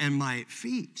hands and my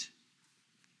feet.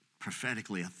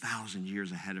 Prophetically 1,000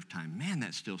 years ahead of time. Man,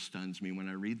 that still stuns me when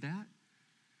I read that.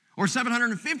 Or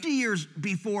 750 years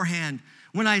beforehand,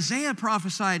 when Isaiah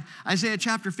prophesied, Isaiah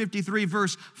chapter 53,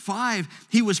 verse 5,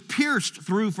 he was pierced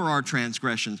through for our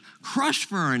transgressions, crushed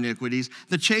for our iniquities.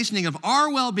 The chastening of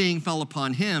our well-being fell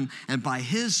upon him, and by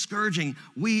his scourging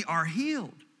we are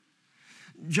healed.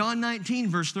 John 19,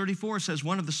 verse 34 says,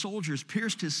 one of the soldiers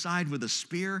pierced his side with a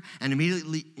spear, and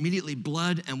immediately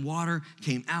blood and water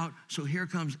came out. So here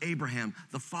comes Abraham,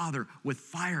 the father, with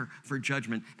fire for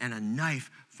judgment and a knife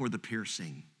for the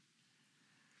piercing.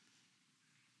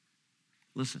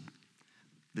 Listen,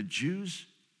 the Jews,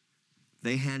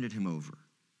 they handed him over.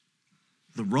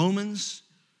 The Romans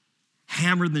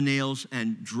hammered the nails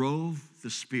and drove the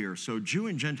spear. So Jew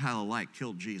and Gentile alike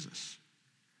killed Jesus.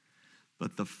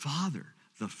 But the Father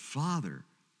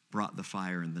brought the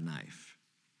fire and the knife.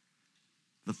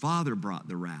 The Father brought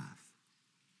the wrath.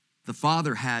 The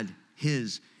Father had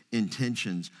his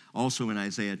intentions. Also in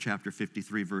Isaiah chapter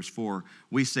 53, verse 4,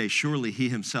 we say, surely he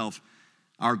himself,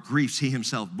 our griefs he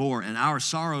himself bore, and our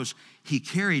sorrows he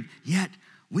carried, yet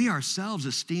we ourselves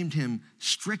esteemed him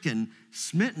stricken,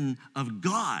 smitten of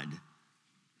God,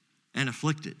 and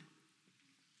afflicted.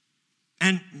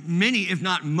 And many, if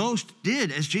not most,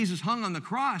 did. As Jesus hung on the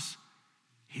cross,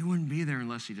 he wouldn't be there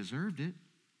unless he deserved it.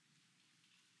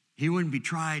 He wouldn't be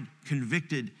tried,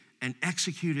 convicted, and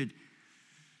executed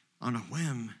on a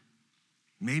whim.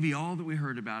 Maybe all that we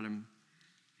heard about him,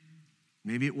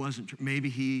 maybe it wasn't true. Maybe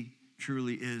he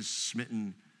truly is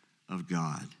smitten of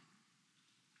God.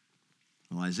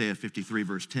 Well, Isaiah 53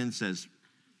 verse 10 says,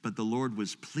 but the Lord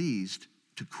was pleased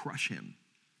to crush him.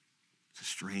 It's a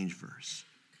strange verse.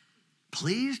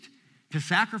 Pleased to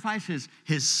sacrifice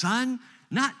his son?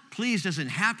 Not pleased as in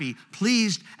happy,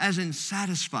 pleased as in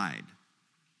satisfied.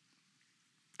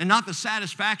 And not the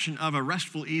satisfaction of a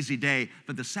restful, easy day,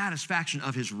 but the satisfaction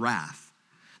of his wrath.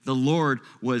 The Lord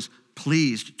was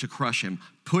pleased to crush him,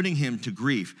 putting him to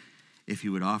grief. If he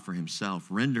would offer himself,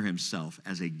 render himself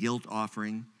as a guilt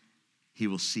offering, he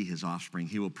will see his offspring.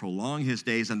 He will prolong his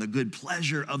days, and the good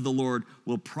pleasure of the Lord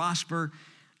will prosper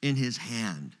in his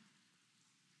hand.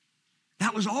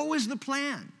 That was always the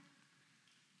plan.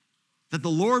 That the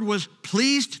Lord was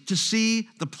pleased to see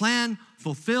the plan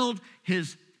fulfilled.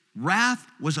 His wrath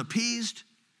was appeased,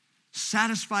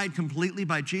 satisfied completely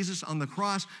by Jesus on the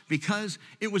cross, because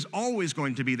it was always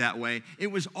going to be that way. It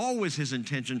was always his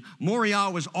intention. Moriah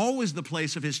was always the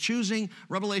place of his choosing.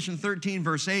 Revelation 13,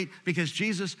 verse 8, because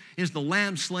Jesus is the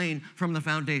lamb slain from the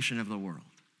foundation of the world.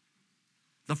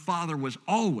 The Father was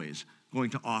always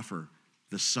going to offer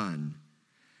the Son,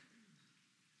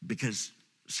 because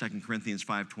 2 Corinthians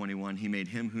 5:21, he made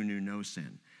him who knew no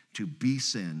sin to be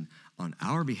sin on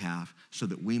our behalf so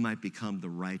that we might become the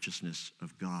righteousness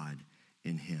of God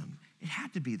in him. It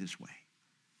had to be this way.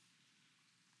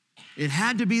 It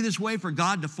had to be this way for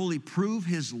God to fully prove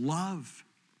his love.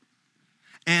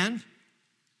 And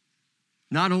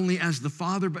not only as the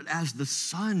Father, but as the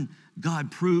Son, God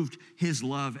proved his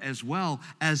love as well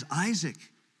as Isaac.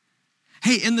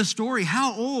 Hey, in the story,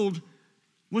 how old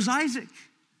was Isaac?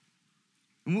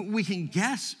 We can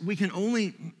guess. We can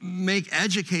only make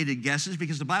educated guesses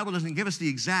because the Bible doesn't give us the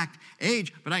exact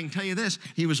age. But I can tell you this,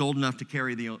 he was old enough to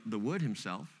carry the wood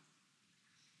himself.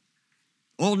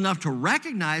 Old enough to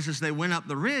recognize as they went up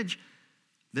the ridge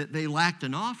that they lacked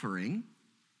an offering.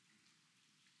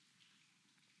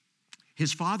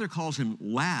 His father calls him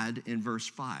lad in verse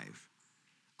 5.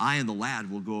 I and the lad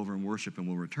will go over and worship and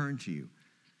will return to you.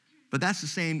 But that's the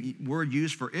same word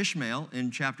used for Ishmael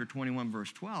in chapter 21,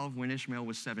 verse 12, when Ishmael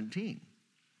was 17.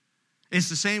 It's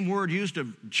the same word used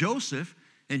of Joseph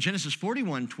in Genesis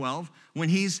 41:12 when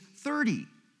he's 30.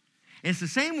 It's the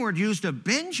same word used of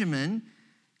Benjamin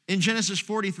in Genesis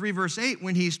 43, verse 8,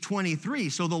 when he's 23.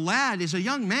 So the lad is a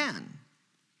young man.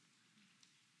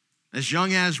 As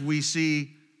young as we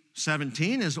see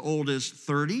 17, as old as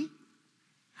 30.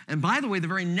 And by the way, the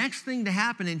very next thing to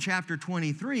happen in chapter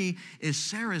 23 is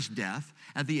Sarah's death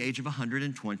at the age of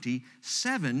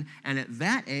 127. And at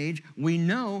that age, we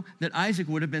know that Isaac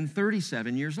would have been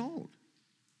 37 years old.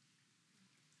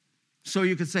 So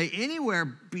you could say anywhere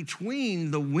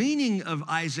between the weaning of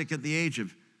Isaac at the age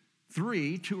of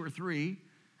 2 or 3,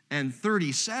 and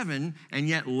 37, and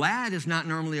yet lad is not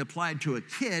normally applied to a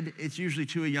kid, it's usually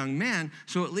to a young man.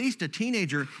 So at least a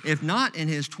teenager, if not in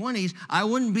his 20s, I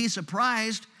wouldn't be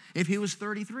surprised if he was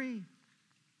 33.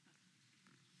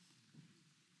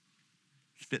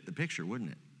 Fit the picture,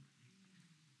 wouldn't it?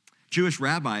 Jewish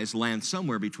rabbis land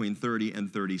somewhere between 30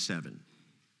 and 37.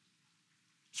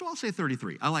 So I'll say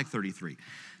 33. I like 33.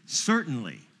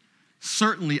 Certainly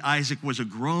Isaac was a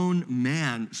grown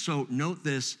man. So note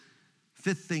this,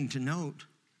 fifth thing to note,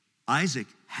 Isaac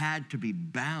had to be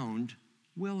bound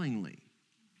willingly.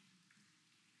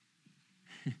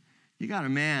 You got a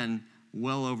man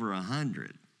well over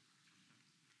 100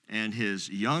 and his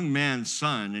young man's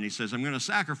son, and he says, I'm going to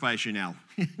sacrifice you now.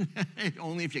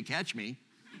 Only if you catch me.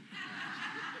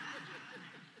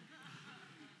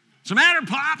 What's the matter,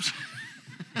 Pops?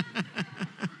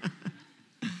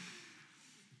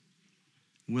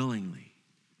 Willingly.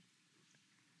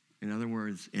 In other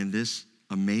words, in this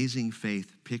amazing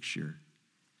faith picture,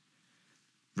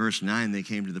 verse 9, they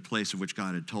came to the place of which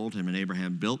God had told him, and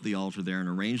Abraham built the altar there and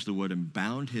arranged the wood and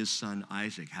bound his son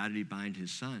Isaac. How did he bind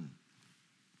his son?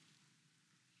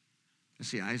 I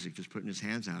see Isaac just putting his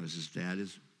hands out as his dad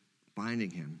is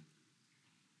binding him.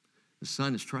 The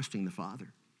son is trusting the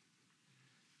father.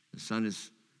 The son is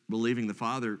believing the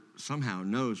father somehow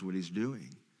knows what he's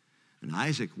doing. And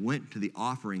Isaac went to the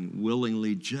offering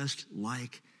willingly, just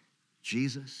like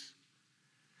Jesus.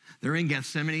 They're in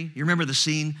Gethsemane. You remember the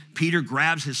scene? Peter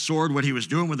grabs his sword, what he was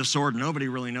doing with the sword, nobody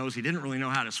really knows. He didn't really know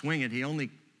how to swing it. He only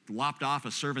lopped off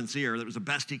a servant's ear. That was the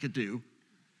best he could do.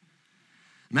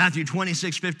 Matthew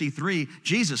 26:53,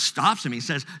 Jesus stops him. He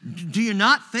says, do you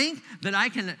not think that I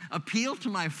can appeal to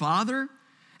my Father,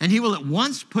 and he will at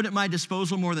once put at my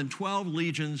disposal more than 12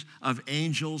 legions of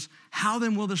angels? How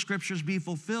then will the scriptures be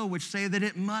fulfilled, which say that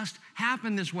it must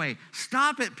happen this way?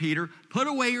 Stop it, Peter. Put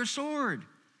away your sword.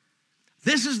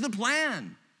 This is the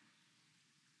plan.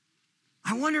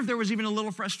 I wonder if there was even a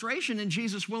little frustration in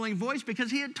Jesus' willing voice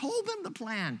because he had told them the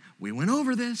plan. We went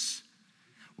over this.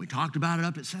 We talked about it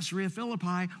up at Caesarea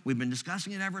Philippi. We've been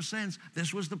discussing it ever since.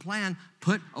 This was the plan.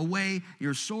 Put away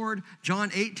your sword.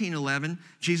 John 18:11,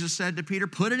 Jesus said to Peter,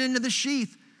 put it into the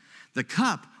sheath. The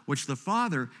cup which the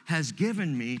Father has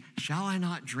given me, shall I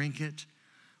not drink it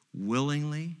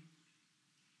willingly?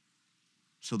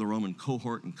 So the Roman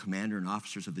cohort and commander and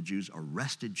officers of the Jews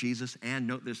arrested Jesus and,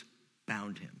 note this,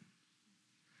 bound him.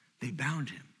 They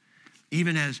bound him.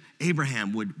 Even as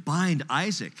Abraham would bind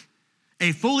Isaac,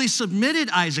 a fully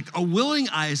submitted Isaac, a willing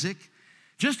Isaac,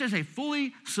 just as a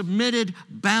fully submitted,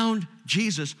 bound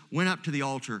Jesus went up to the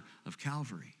altar of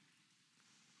Calvary.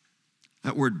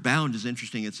 That word bound is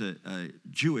interesting. It's a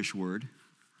Jewish word,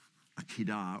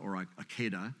 akidah or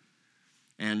akeda.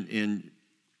 And in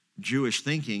Jewish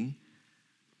thinking,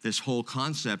 this whole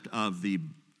concept of the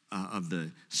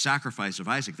sacrifice of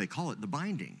Isaac, they call it the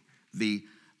binding, the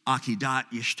akidat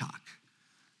ishtak,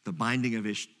 the binding of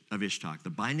Ishtak. The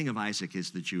binding of Isaac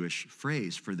is the Jewish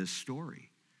phrase for this story.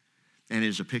 And it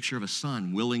is a picture of a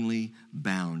son willingly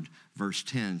bound. Verse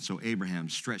 10, so Abraham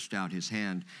stretched out his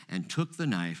hand and took the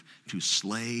knife to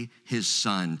slay his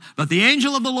son. But the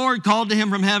angel of the Lord called to him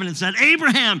from heaven and said,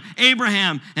 Abraham,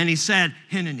 Abraham. And he said,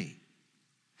 Hineni.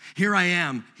 Here I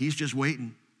am. He's just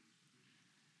waiting.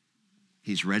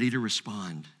 He's ready to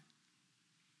respond.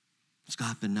 He's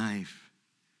got the knife.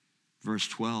 Verse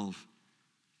 12,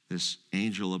 this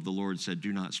angel of the Lord said,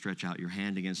 do not stretch out your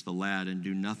hand against the lad and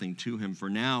do nothing to him. For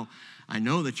now I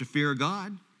know that you fear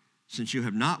God, since you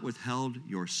have not withheld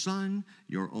your son,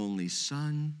 your only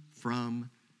son, from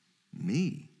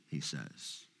me, he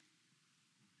says.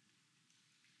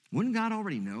 Wouldn't God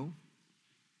already know?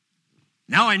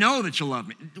 Now I know that you love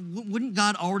me. Wouldn't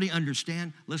God already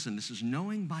understand? Listen, this is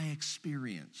knowing by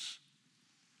experience.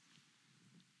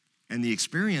 And the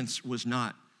experience was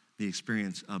not the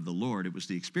experience of the Lord. It was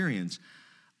the experience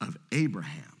of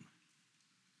Abraham.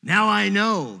 Now I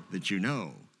know that you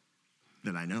know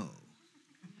that I know.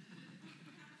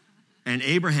 And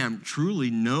Abraham truly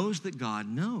knows that God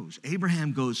knows.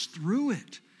 Abraham goes through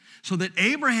it so that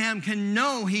Abraham can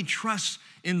know he trusts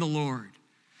in the Lord,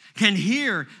 can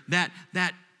hear that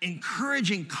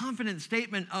encouraging, confident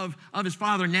statement of his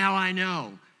father, now I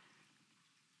know.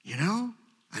 You know?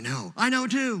 I know. I know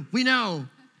too. We know.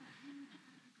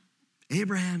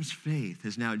 Abraham's faith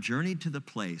has now journeyed to the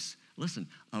place, listen,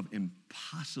 of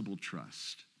impossible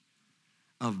trust,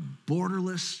 of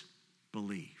borderless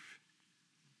belief.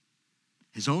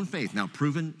 His own faith now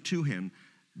proven to him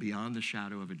beyond the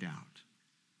shadow of a doubt.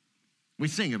 We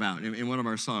sing about, in one of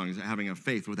our songs, having a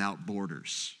faith without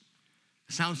borders.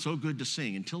 It sounds so good to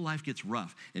sing until life gets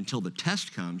rough, until the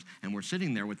test comes, and we're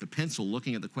sitting there with the pencil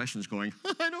looking at the questions going,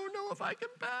 I don't know if I can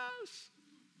pass.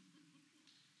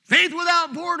 Faith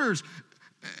without borders,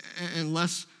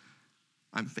 unless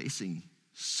I'm facing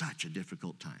such a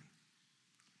difficult time.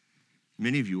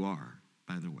 Many of you are,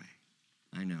 by the way.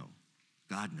 I know.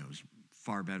 God knows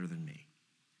far better than me.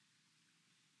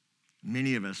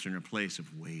 Many of us are in a place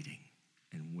of waiting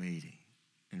and waiting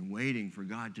and waiting for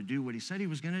God to do what he said he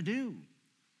was going to do.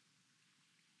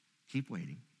 Keep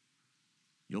waiting.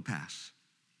 You'll pass.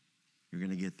 You're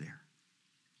going to get there.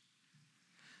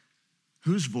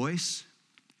 Whose voice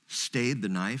stayed the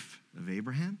knife of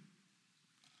Abraham?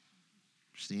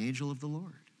 It's the angel of the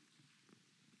Lord.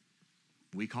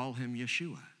 We call him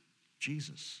Yeshua,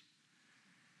 Jesus.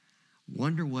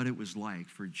 Wonder what it was like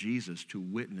for Jesus to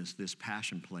witness this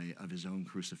passion play of his own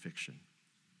crucifixion.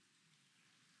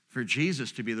 For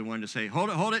Jesus to be the one to say,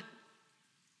 hold it.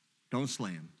 Don't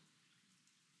slay him.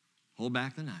 Hold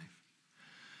back the knife.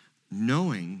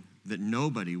 Knowing that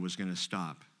nobody was going to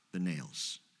stop the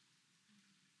nails.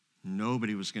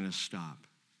 Nobody was going to stop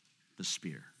the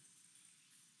spear.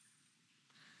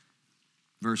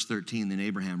 Verse 13, then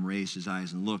Abraham raised his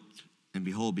eyes and looked, and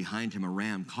behold, behind him a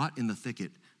ram caught in the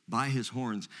thicket by his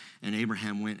horns. And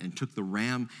Abraham went and took the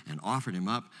ram and offered him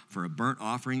up for a burnt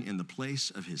offering in the place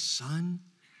of his son.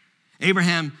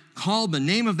 Abraham called the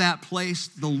name of that place,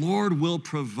 the Lord will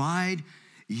provide,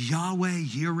 Yahweh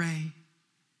Yireh.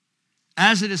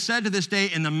 As it is said to this day,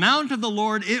 in the mount of the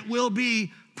Lord it will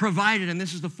be provided. And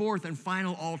this is the fourth and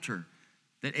final altar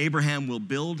that Abraham will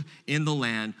build in the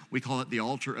land. We call it the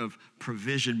altar of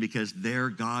provision because there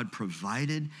God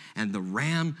provided, and the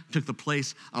ram took the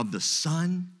place of the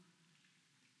son.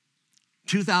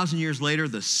 2,000 years later,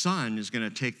 the son is going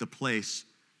to take the place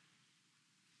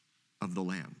of the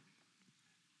lamb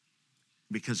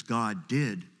because God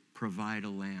did provide a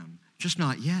lamb, just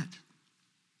not yet.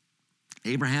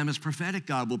 Abraham is prophetic.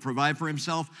 God will provide for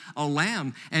himself a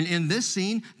lamb. And in this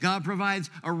scene, God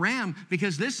provides a ram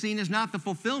because this scene is not the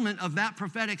fulfillment of that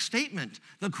prophetic statement.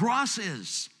 The cross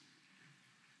is.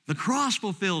 The cross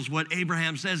fulfills what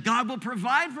Abraham says. God will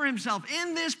provide for himself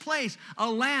in this place a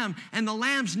lamb, and the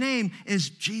lamb's name is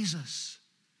Jesus.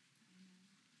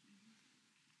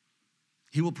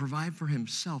 He will provide for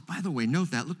himself. By the way,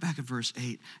 note that. Look back at verse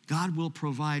 8. God will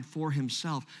provide for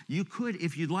himself. You could,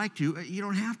 if you'd like to, you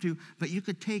don't have to, but you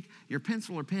could take your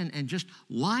pencil or pen and just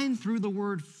line through the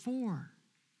word for.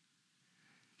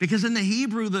 Because in the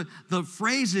Hebrew, the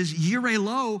phrase is yireh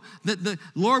lo, that the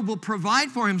Lord will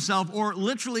provide for himself, or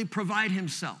literally provide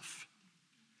himself.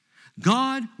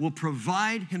 God will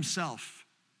provide himself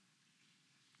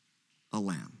a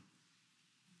lamb.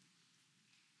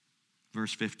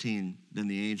 Verse 15, then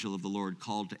the angel of the Lord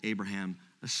called to Abraham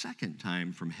a second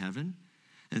time from heaven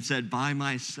and said, by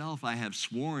myself I have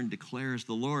sworn, declares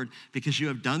the Lord, because you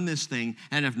have done this thing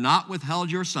and have not withheld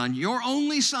your son, your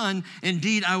only son.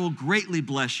 Indeed, I will greatly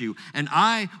bless you, and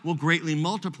I will greatly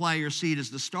multiply your seed as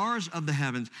the stars of the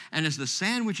heavens and as the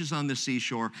sand which is on the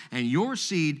seashore. And your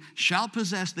seed shall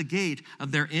possess the gate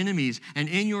of their enemies, and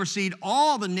in your seed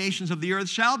all the nations of the earth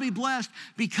shall be blessed,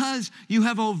 because you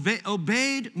have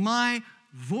obeyed my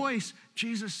voice.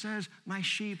 Jesus says, my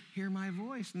sheep hear my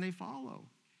voice and they follow.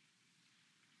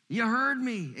 You heard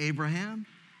me, Abraham.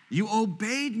 You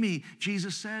obeyed me.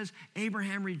 Jesus says,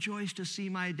 Abraham rejoiced to see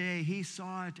my day. He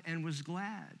saw it and was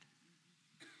glad.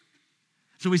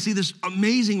 So we see this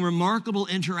amazing, remarkable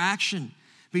interaction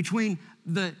between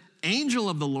the angel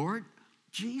of the Lord,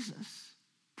 Jesus,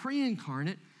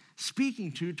 pre-incarnate,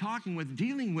 speaking to, talking with,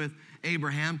 dealing with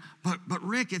Abraham. But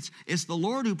Rick, it's the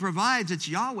Lord who provides. It's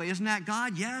Yahweh. Isn't that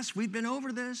God? Yes, we've been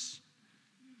over this.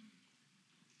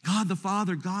 God the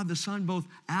Father, God the Son, both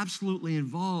absolutely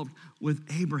involved with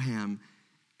Abraham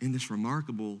in this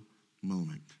remarkable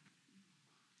moment.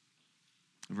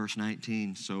 Verse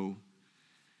 19, so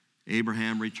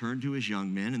Abraham returned to his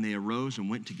young men, and they arose and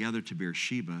went together to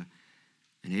Beersheba,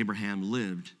 and Abraham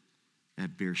lived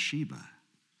at Beersheba.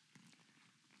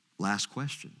 Last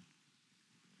question.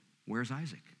 Where's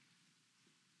Isaac?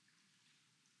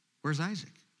 Where's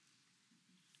Isaac?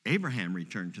 Abraham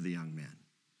returned to the young man.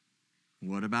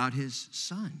 What about his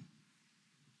son?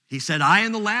 He said, I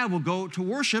and the lad will go to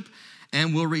worship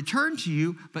and will return to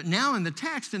you. But now in the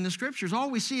text, in the scriptures,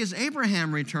 all we see is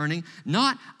Abraham returning,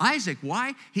 not Isaac.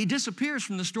 Why? He disappears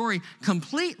from the story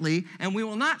completely, and we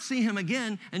will not see him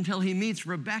again until he meets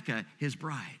Rebekah, his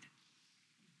bride.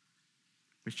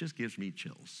 Which just gives me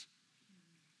chills.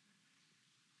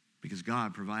 Because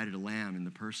God provided a lamb in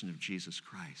the person of Jesus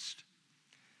Christ.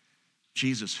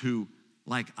 Jesus, who,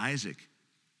 like Isaac,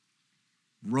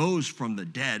 rose from the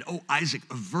dead. Oh, Isaac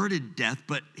averted death,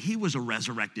 but he was a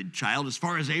resurrected child. As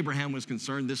far as Abraham was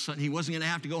concerned, this son, he wasn't going to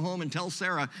have to go home and tell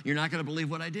Sarah, you're not going to believe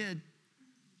what I did.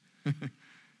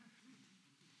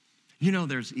 You know,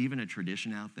 there's even a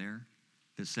tradition out there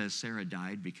that says Sarah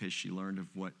died because she learned of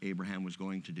what Abraham was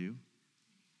going to do.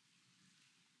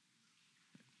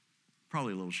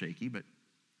 Probably a little shaky, but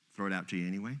throw it out to you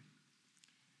anyway.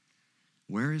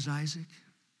 Where is Isaac?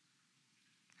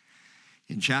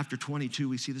 In chapter 22,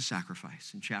 we see the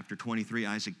sacrifice. In chapter 23,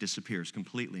 Isaac disappears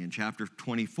completely. In chapter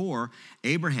 24,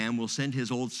 Abraham will send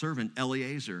his old servant,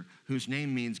 Eliezer, whose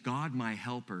name means God, my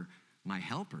helper, my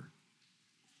helper.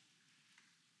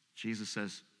 Jesus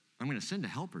says, I'm going to send a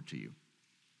helper to you.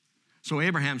 So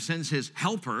Abraham sends his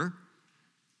helper,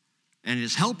 and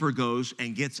his helper goes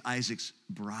and gets Isaac's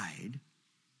bride.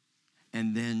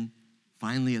 And then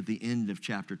finally at the end of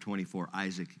chapter 24,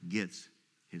 Isaac gets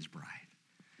his bride.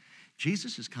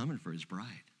 Jesus is coming for his bride.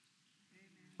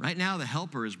 Right now, the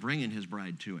helper is bringing his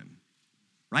bride to him.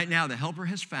 Right now, the helper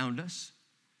has found us.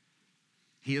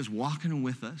 He is walking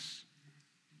with us.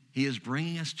 He is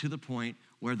bringing us to the point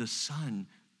where the Son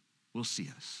will see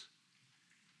us.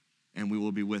 And we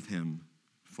will be with him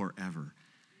forever.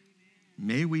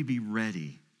 May we be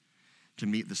ready to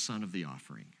meet the son of the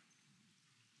offering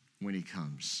when he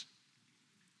comes.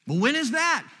 But when is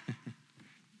that?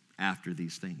 After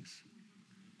these things.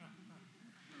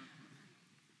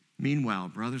 Meanwhile,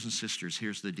 brothers and sisters,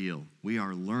 here's the deal. We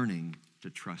are learning to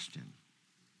trust him.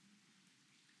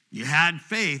 You had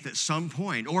faith at some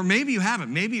point, or maybe you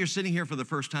haven't. Maybe you're sitting here for the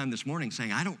first time this morning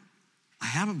saying, I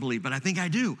haven't believed, but I think I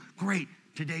do. Great,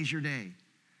 today's your day.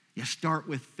 You start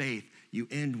with faith, you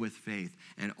end with faith,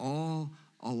 and all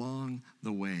along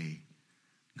the way,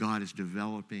 God is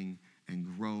developing and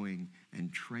growing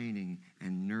and training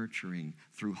and nurturing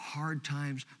through hard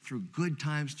times, through good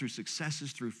times, through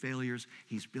successes, through failures.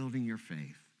 He's building your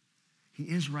faith. He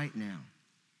is right now,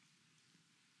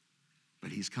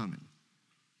 but he's coming.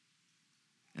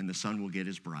 And the son will get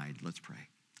his bride. Let's pray.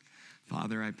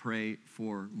 Father, I pray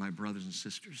for my brothers and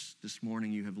sisters. This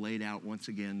morning you have laid out once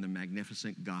again the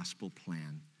magnificent gospel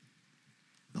plan.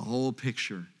 The whole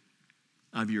picture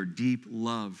of your deep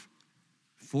love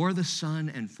for the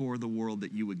Son and for the world,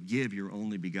 that you would give your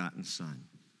only begotten Son,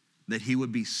 that he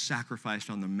would be sacrificed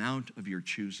on the mount of your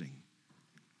choosing.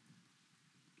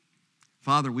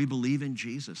 Father, we believe in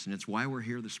Jesus, and it's why we're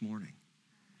here this morning.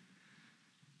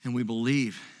 And we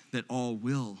believe that all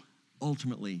will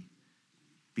ultimately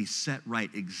be set right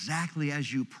exactly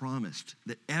as you promised,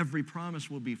 that every promise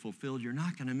will be fulfilled. You're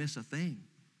not going to miss a thing.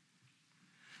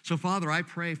 So, Father, I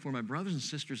pray for my brothers and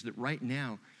sisters that right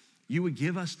now you would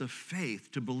give us the faith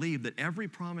to believe that every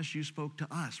promise you spoke to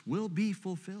us will be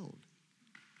fulfilled,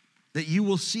 that you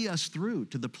will see us through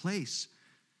to the place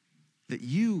that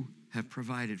you have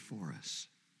provided for us,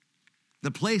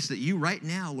 the place that you right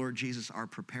now, Lord Jesus, are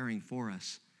preparing for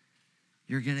us.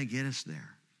 You're going to get us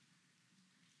there.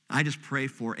 I just pray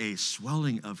for a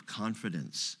swelling of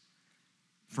confidence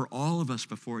for all of us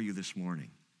before you this morning,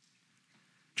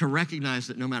 to recognize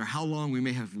that no matter how long we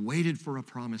may have waited for a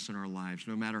promise in our lives,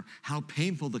 no matter how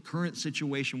painful the current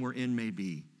situation we're in may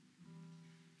be,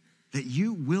 that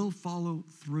you will follow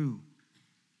through.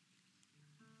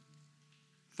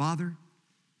 Father,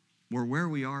 we're where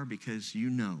we are because you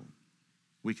know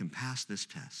we can pass this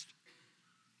test.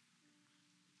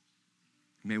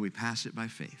 May we pass it by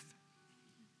faith.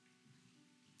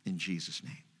 In Jesus'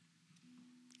 name,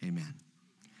 amen.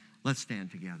 Let's stand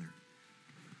together.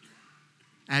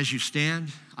 As you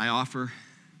stand,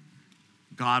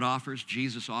 God offers,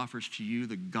 Jesus offers to you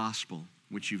the gospel,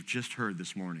 which you've just heard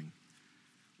this morning.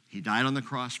 He died on the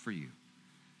cross for you,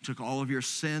 took all of your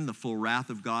sin, the full wrath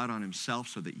of God on himself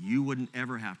so that you wouldn't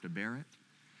ever have to bear it.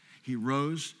 He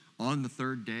rose on the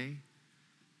third day,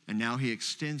 and now he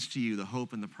extends to you the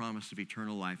hope and the promise of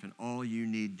eternal life, and all you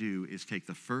need do is take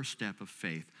the first step of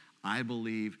faith. I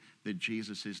believe that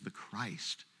Jesus is the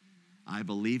Christ. I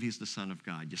believe he's the Son of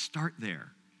God. You start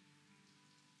there.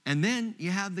 And then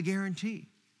you have the guarantee.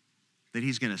 that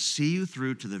he's going to see you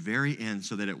through to the very end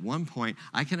so that at one point,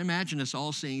 I can imagine us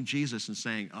all seeing Jesus and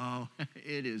saying, oh,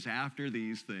 it is after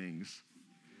these things.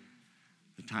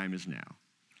 The time is now.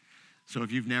 So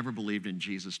if you've never believed in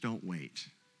Jesus, don't wait.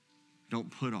 Don't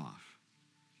put off.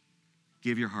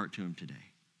 Give your heart to him today.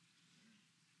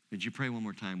 Would you pray one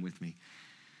more time with me?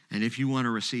 And if you want to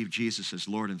receive Jesus as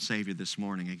Lord and Savior this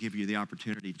morning, I give you the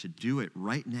opportunity to do it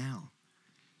right now.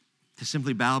 To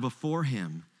simply bow before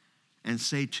him and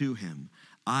say to him,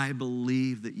 I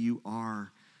believe that you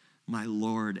are my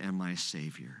Lord and my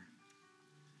Savior.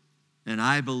 And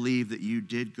I believe that you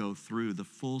did go through the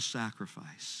full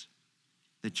sacrifice,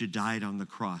 that you died on the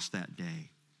cross that day.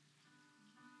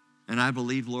 And I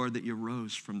believe, Lord, that you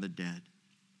rose from the dead.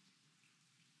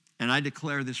 And I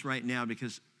declare this right now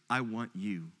because I want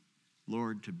you,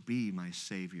 Lord, to be my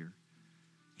Savior,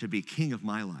 to be King of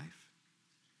my life.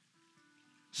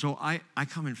 So I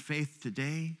come in faith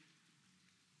today,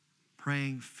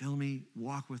 praying, fill me,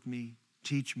 walk with me,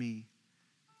 teach me,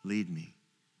 lead me,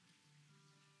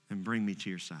 and bring me to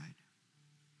your side.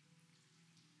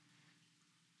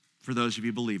 For those of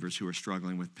you believers who are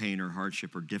struggling with pain or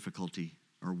hardship or difficulty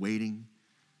or waiting,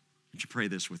 would you pray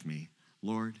this with me?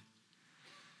 Lord,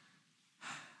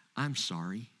 I'm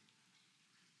sorry.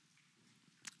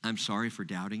 I'm sorry for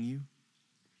doubting you.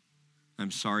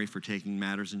 I'm sorry for taking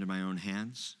matters into my own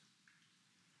hands.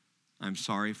 I'm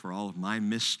sorry for all of my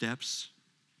missteps.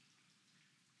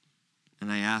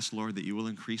 And I ask, Lord, that you will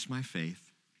increase my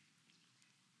faith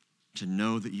to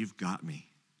know that you've got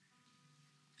me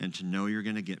and to know you're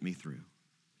going to get me through.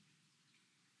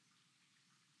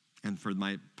 And for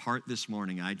my part this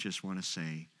morning, I just want to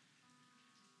say,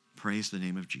 praise the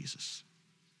name of Jesus.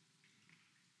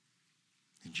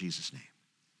 In Jesus' name.